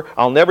forever.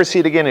 I'll never see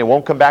it again. It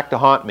won't come back to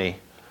haunt me.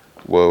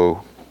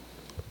 Whoa.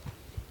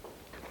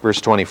 Verse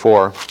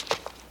 24.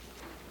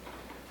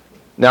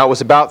 Now it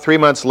was about 3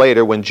 months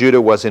later when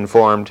Judah was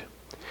informed,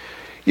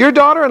 your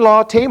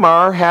daughter-in-law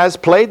Tamar has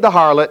played the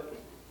harlot.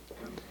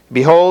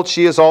 Behold,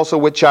 she is also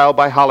with child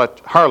by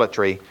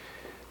harlotry.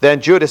 Then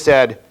Judah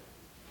said,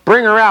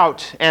 bring her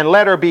out and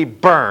let her be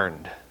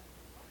burned.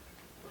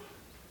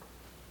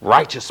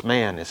 Righteous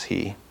man is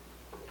he.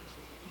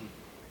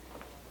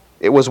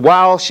 It was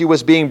while she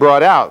was being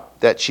brought out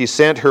that she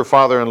sent her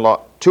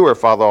father-in-law to her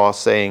father-in-law,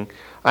 saying,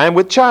 I am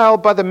with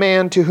child by the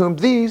man to whom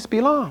these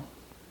belong.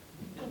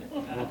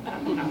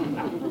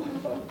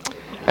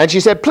 And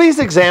she said, please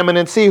examine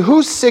and see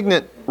whose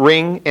signet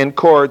ring and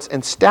cords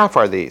and staff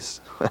are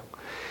these.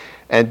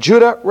 And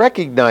Judah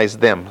recognized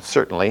them,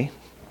 certainly,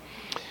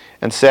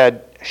 and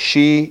said,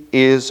 she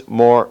is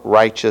more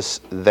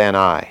righteous than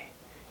I,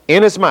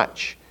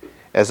 inasmuch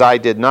as I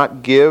did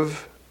not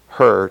give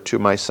her to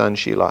my son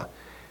Shelah,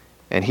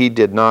 and he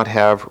did not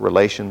have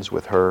relations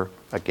with her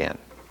again.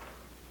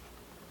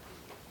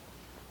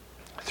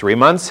 3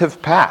 months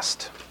have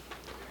passed.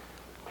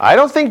 I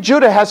don't think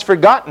Judah has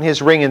forgotten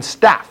his ring and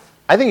staff.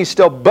 I think he's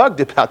still bugged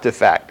about the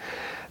fact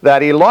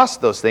that he lost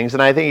those things,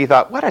 and I think he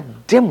thought, what a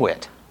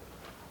dimwit.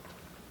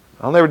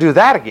 I'll never do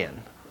that again.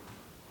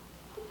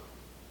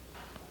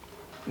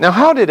 Now,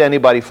 how did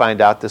anybody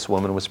find out this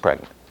woman was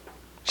pregnant?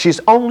 She's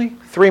only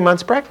 3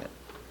 months pregnant.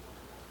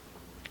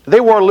 They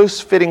wore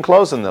loose-fitting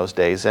clothes in those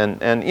days,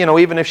 and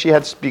even if she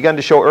had begun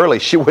to show early,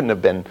 she wouldn't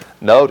have been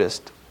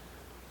noticed.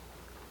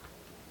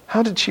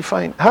 How did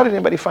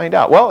anybody find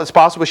out? Well, it's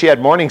possible she had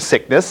morning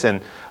sickness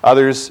and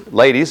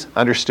ladies,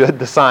 understood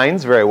the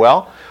signs very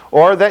well,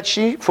 or that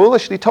she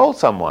foolishly told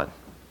someone.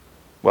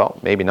 Well,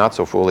 maybe not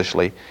so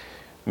foolishly.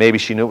 Maybe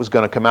she knew it was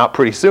going to come out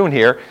pretty soon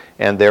here,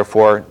 and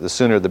therefore, the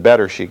sooner the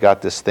better, she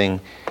got this thing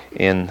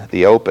in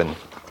the open.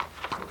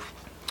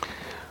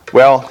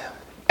 Well,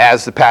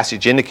 as the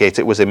passage indicates,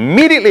 it was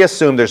immediately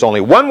assumed there's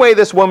only one way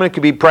this woman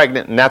could be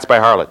pregnant, and that's by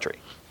harlotry.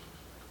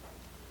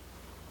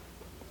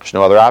 There's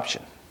no other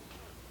option.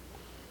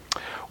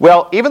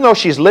 Well, even though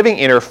she's living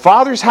in her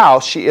father's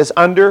house, she is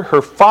under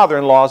her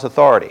father-in-law's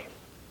authority.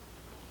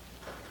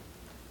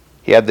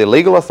 He had the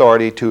legal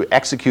authority to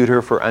execute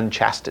her for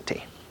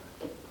unchastity.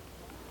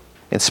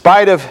 In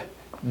spite of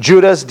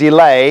Judah's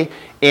delay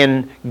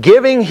in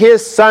giving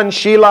his son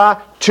Shelah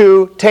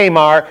to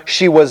Tamar,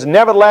 she was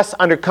nevertheless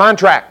under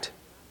contract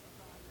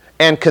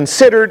and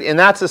considered in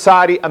that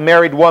society a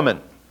married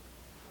woman.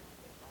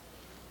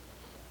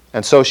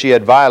 And so she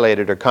had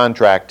violated her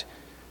contract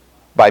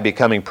by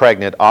becoming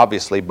pregnant,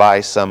 obviously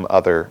by some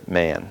other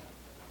man.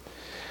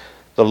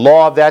 The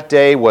law of that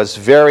day was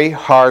very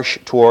harsh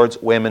towards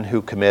women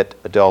who commit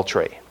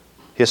adultery.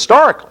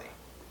 Historically,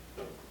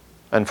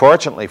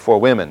 unfortunately for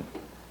women,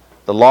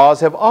 the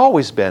laws have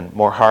always been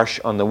more harsh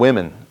on the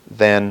women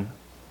than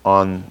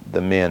on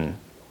the men.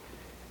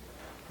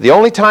 The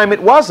only time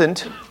it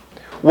wasn't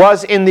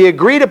was in the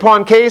agreed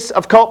upon case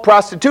of cult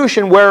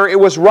prostitution, where it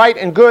was right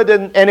and good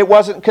and it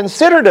wasn't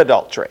considered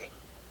adultery.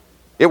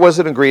 It was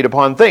an agreed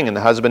upon thing, and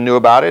the husband knew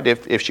about it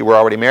if she were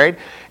already married,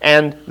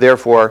 and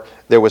therefore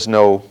there's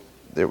no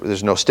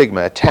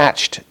stigma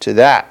attached to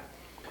that.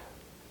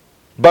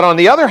 But on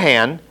the other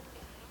hand,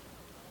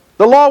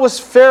 the law was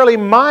fairly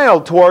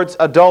mild towards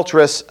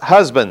adulterous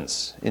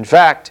husbands. In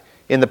fact,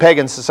 in the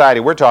pagan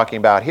society we're talking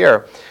about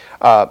here,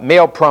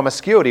 male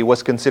promiscuity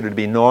was considered to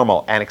be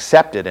normal and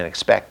accepted and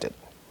expected.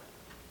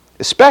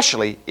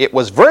 Especially, it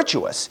was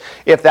virtuous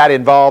if that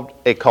involved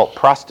a cult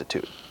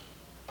prostitute.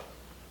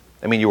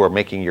 I mean, you were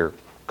making your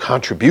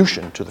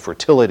contribution to the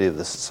fertility of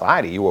the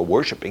society. You were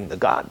worshiping the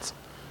gods.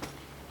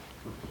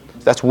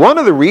 That's one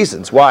of the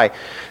reasons why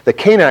the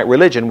Canaanite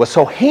religion was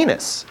so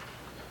heinous,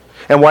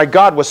 and why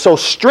God was so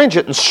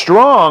stringent and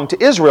strong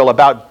to Israel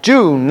about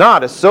do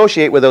not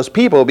associate with those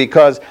people,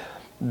 because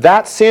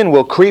that sin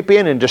will creep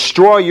in and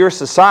destroy your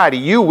society.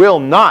 You will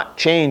not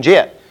change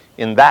it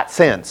in that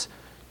sense.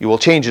 You will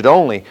change it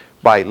only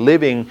by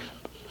living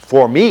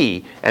for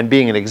me and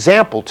being an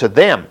example to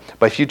them.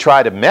 But if you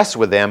try to mess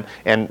with them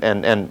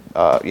and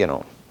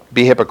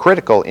be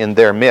hypocritical in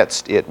their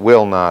midst, it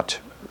will not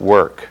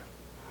work.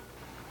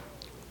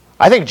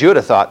 I think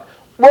Judah thought,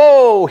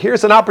 whoa,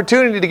 here's an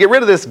opportunity to get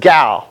rid of this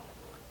gal.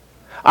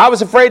 I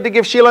was afraid to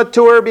give Shelah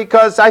to her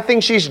because I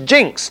think she's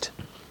jinxed.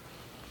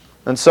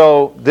 And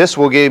so this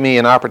will give me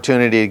an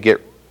opportunity to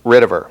get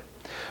rid of her.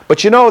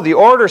 But you know, the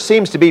order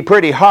seems to be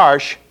pretty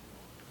harsh.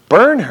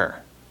 Burn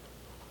her.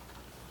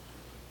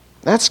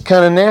 That's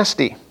kind of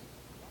nasty.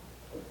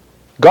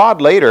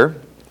 God later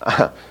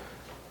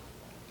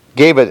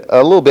gave it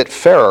a little bit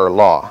fairer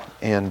law.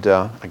 And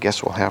I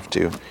guess we'll have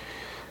to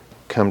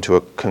come to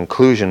a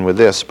conclusion with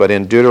this. But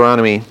in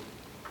Deuteronomy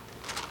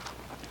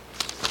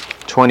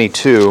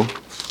 22,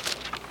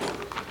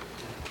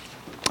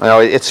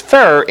 it's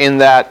fair in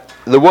that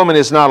the woman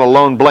is not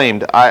alone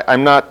blamed.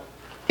 I'm not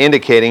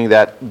indicating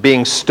that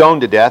being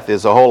stoned to death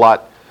is a whole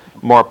lot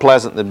more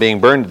pleasant than being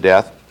burned to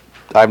death.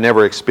 I've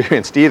never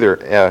experienced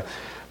either.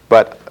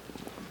 But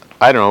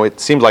I don't know, it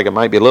seems like it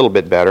might be a little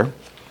bit better.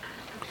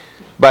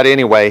 But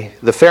anyway,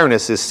 the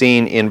fairness is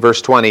seen in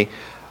verse 20.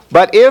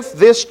 But if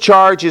this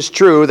charge is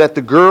true, that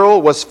the girl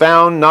was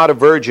found not a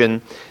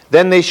virgin,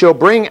 then they shall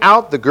bring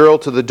out the girl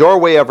to the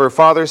doorway of her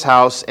father's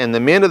house, and the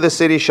men of the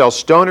city shall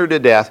stone her to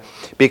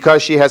death,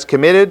 because she has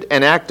committed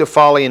an act of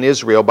folly in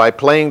Israel by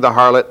playing the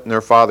harlot in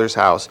her father's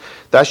house.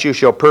 Thus you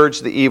shall purge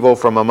the evil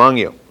from among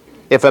you.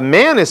 If a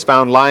man is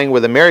found lying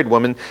with a married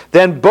woman,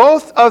 then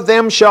both of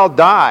them shall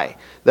die,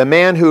 the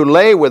man who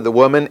lay with the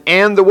woman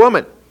and the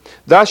woman.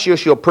 Thus you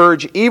shall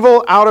purge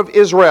evil out of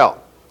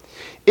Israel.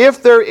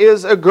 If there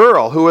is a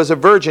girl who is a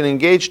virgin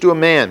engaged to a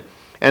man,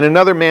 and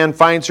another man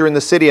finds her in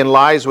the city and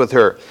lies with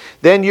her,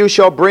 then you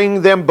shall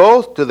bring them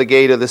both to the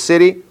gate of the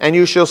city, and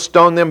you shall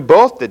stone them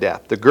both to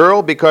death, the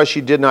girl because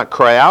she did not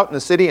cry out in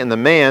the city, and the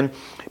man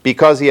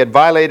because he had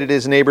violated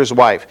his neighbor's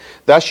wife.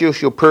 Thus you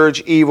shall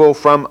purge evil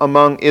from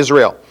among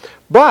Israel.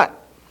 But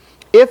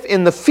if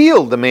in the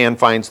field the man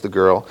finds the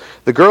girl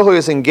who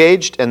is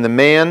engaged, and the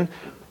man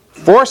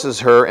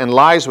forces her and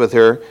lies with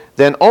her,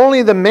 then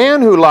only the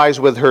man who lies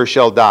with her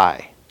shall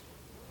die.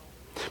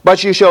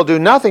 But you shall do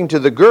nothing to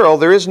the girl.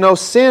 There is no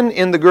sin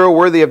in the girl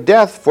worthy of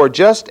death, for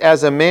just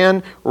as a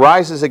man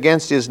rises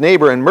against his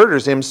neighbor and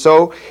murders him,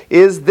 so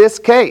is this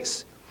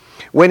case.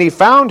 When he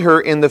found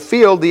her in the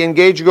field, the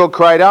engaged girl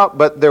cried out,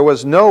 but there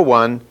was no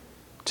one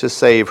to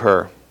save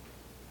her.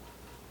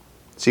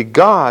 See,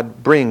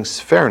 God brings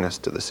fairness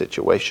to the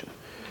situation.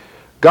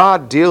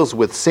 God deals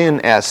with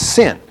sin as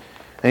sin.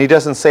 And He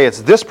doesn't say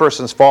it's this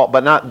person's fault,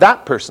 but not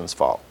that person's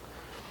fault.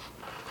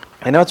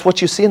 And that's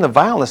what you see in the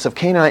vileness of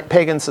Canaanite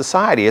pagan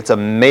society. It's a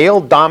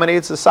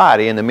male-dominated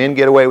society, and the men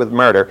get away with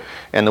murder,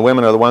 and the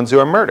women are the ones who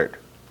are murdered.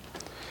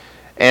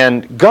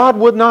 And God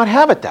would not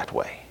have it that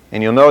way.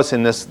 And you'll notice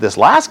in this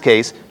last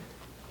case,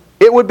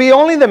 it would be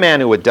only the man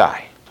who would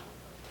die,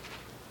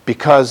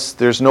 because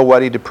there's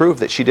nobody to prove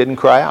that she didn't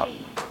cry out,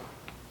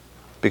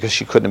 because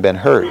she couldn't have been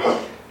heard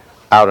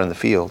out in the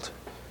field.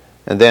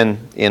 And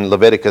then in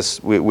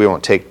Leviticus, we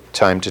won't take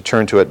time to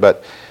turn to it,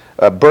 but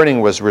burning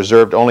was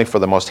reserved only for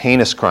the most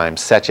heinous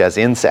crimes, such as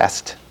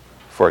incest,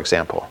 for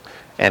example,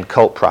 and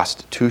cult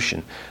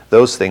prostitution.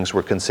 Those things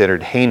were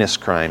considered heinous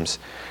crimes,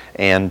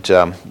 and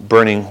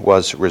burning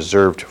was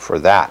reserved for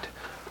that.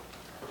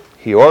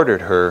 He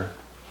ordered her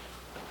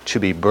to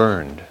be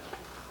burned.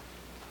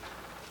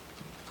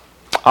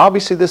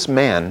 Obviously, this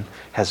man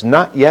has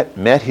not yet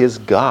met his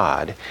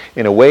God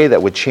in a way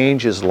that would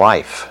change his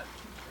life.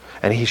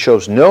 And he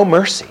shows no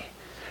mercy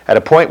at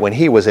a point when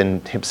he was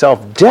in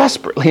himself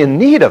desperately in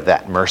need of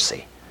that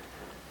mercy.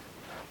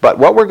 But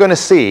what we're going to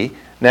see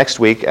next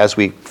week as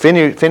we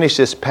finish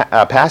this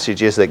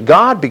passage is that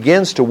God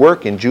begins to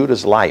work in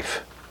Judah's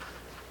life.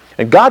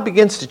 And God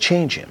begins to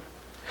change him.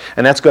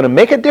 And that's going to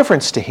make a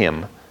difference to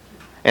him.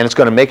 And it's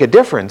going to make a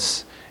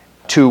difference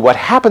to what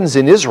happens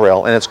in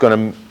Israel. And it's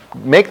going to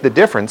make the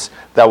difference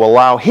that will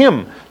allow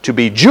him to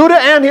be Judah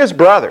and his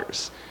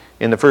brothers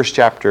in the first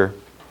chapter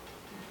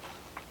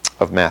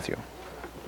of Matthew.